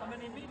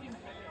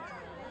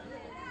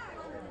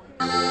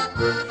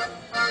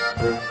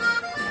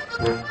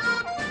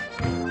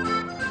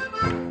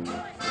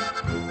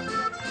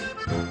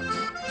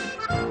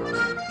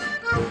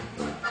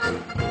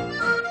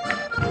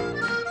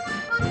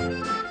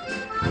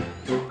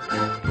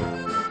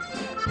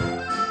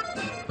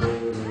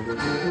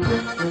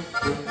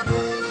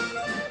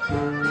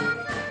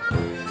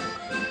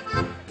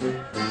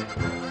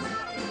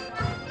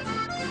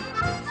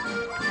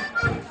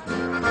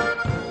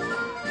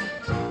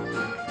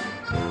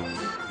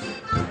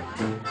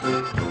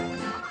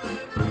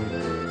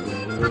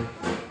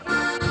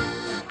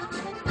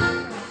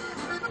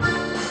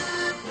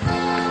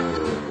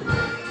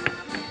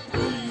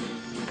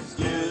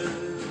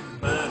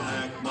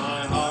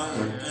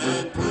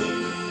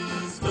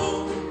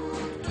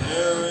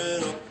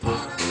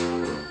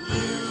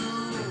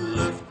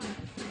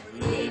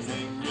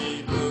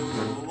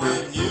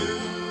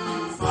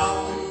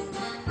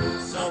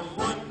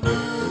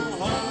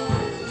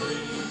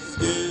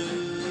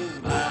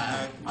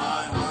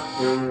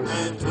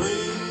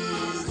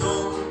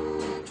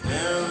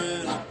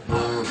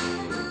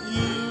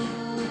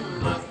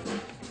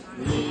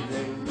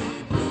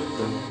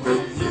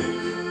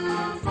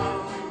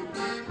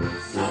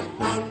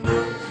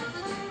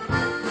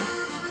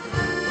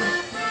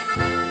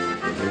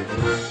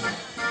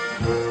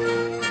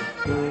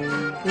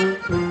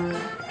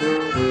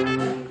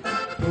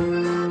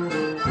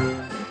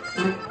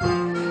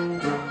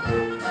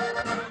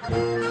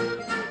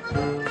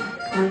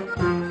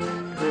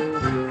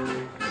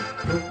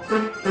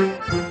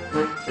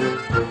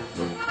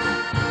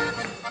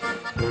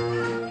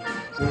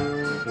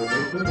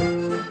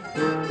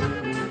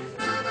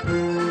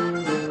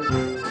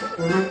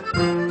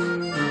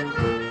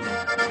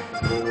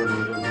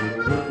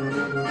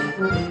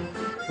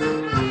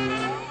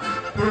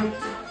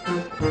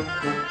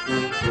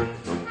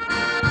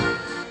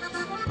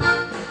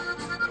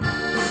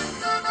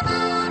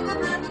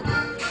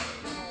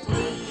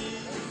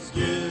 Please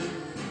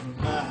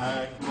give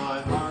back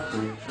my heart,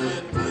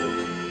 and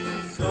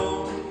please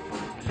don't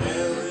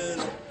tear it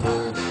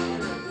apart.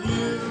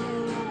 You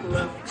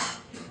left,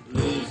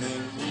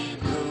 leaving me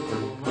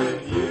blue when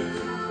you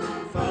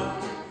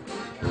found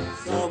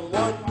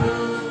someone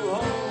new.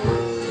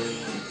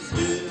 Always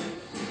give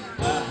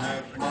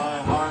back my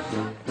heart,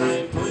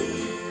 and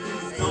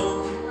please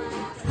don't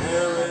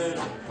tear it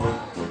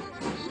apart.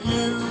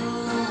 You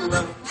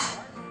left,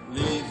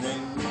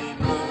 leaving me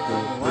blue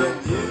when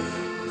you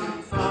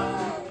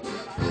found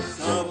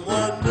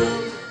someone new.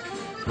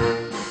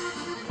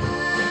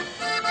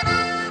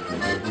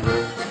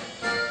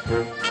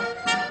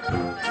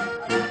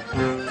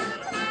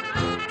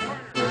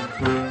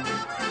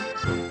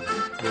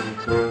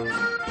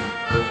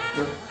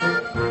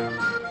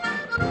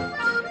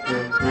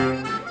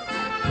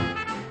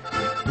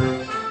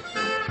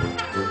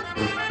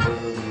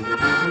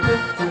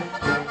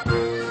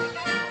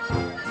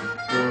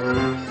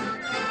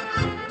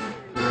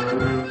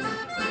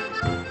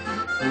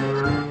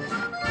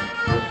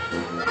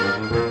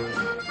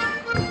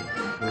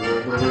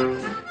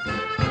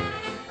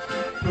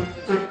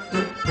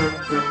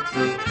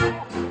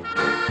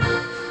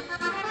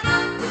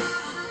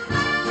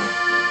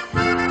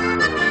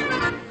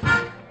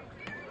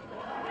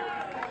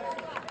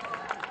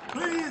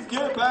 Please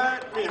give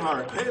back me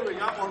heart. Hey, we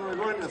got one we're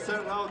going to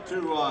send out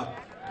to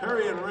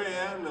Harry and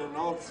Rayanne and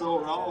also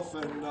Ralph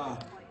and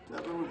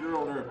that little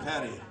girl there,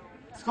 Patty.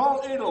 It's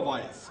called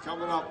Edelweiss,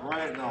 coming up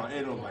right now,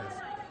 Edelweiss.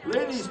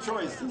 Ladies'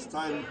 choice this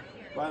time,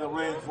 by the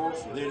way,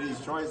 folks, ladies'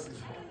 choice.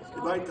 If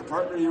you like the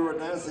partner you were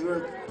dancing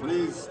with,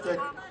 please stick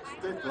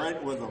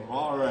right with them.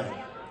 All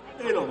right,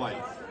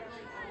 Edelweiss.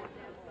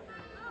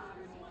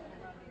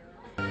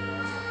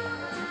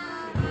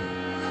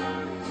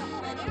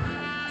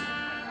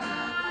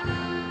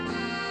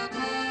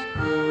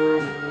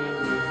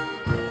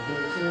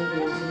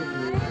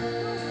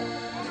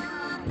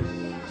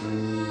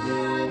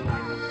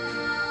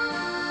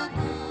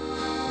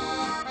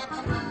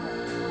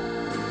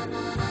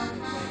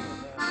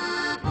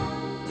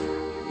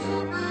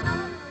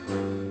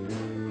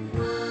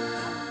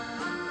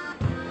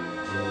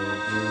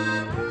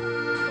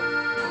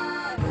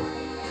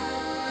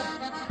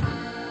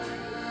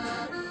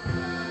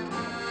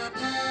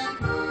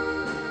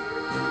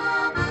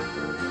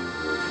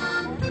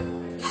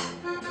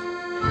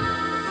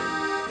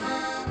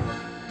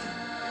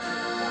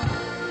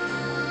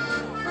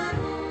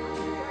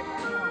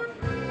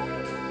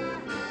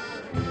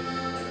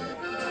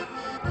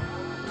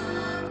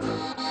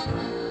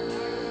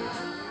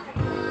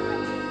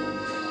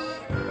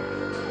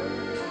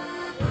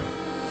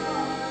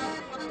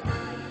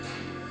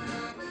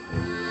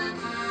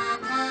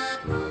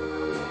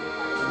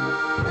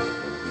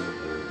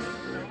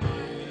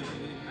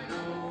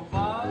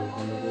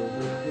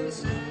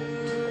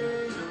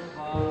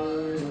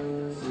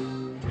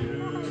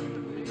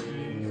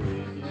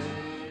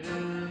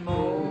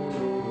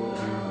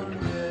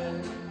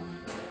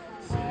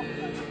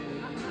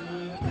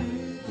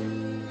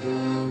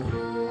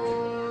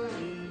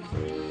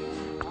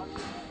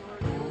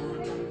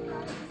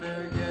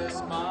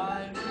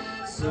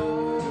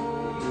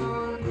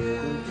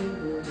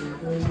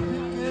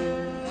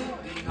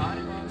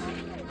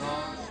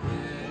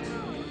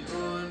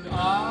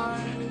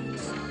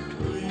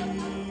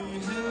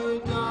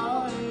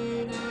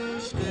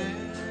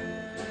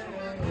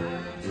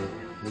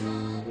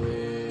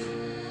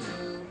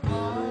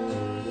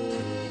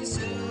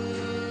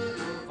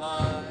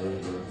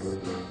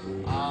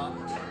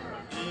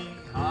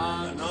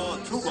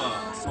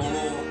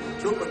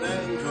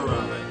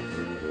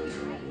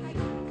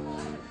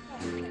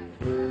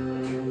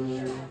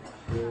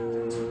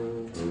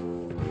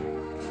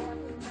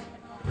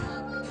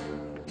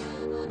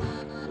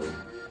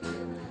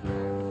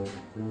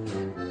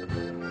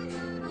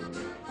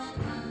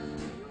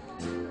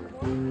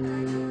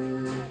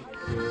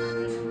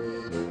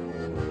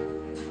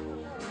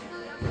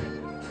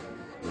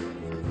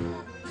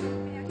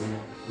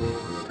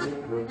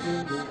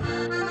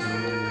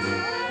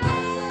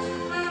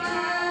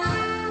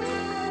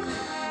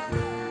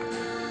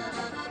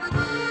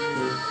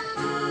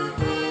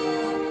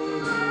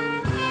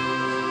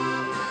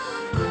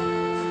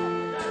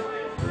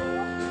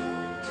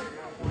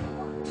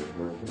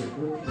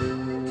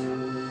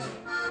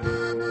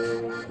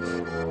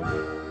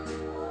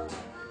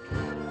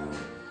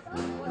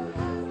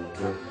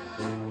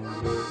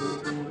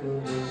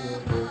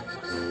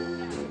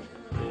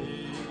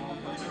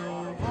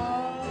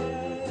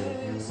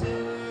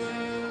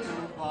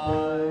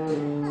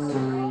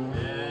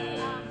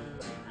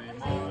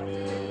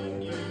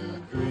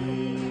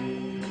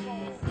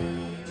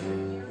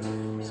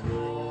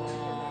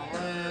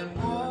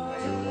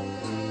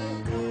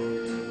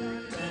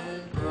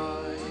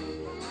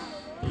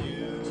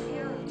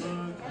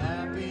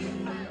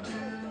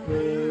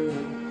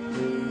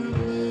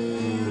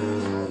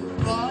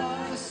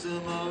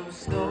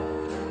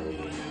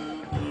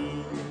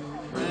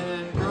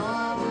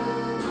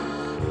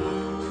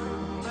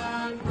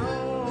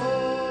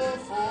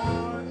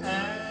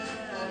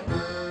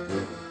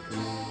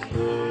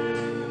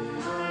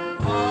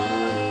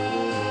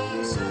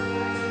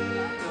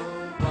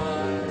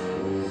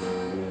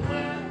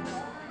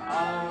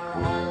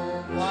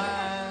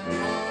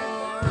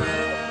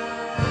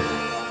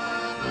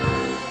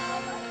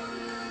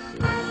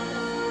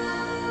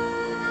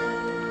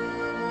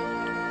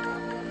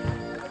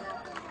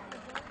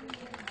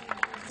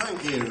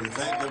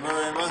 Thank you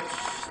very much.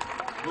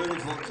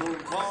 Beautiful tune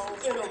called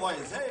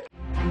Edelweiss. Hey.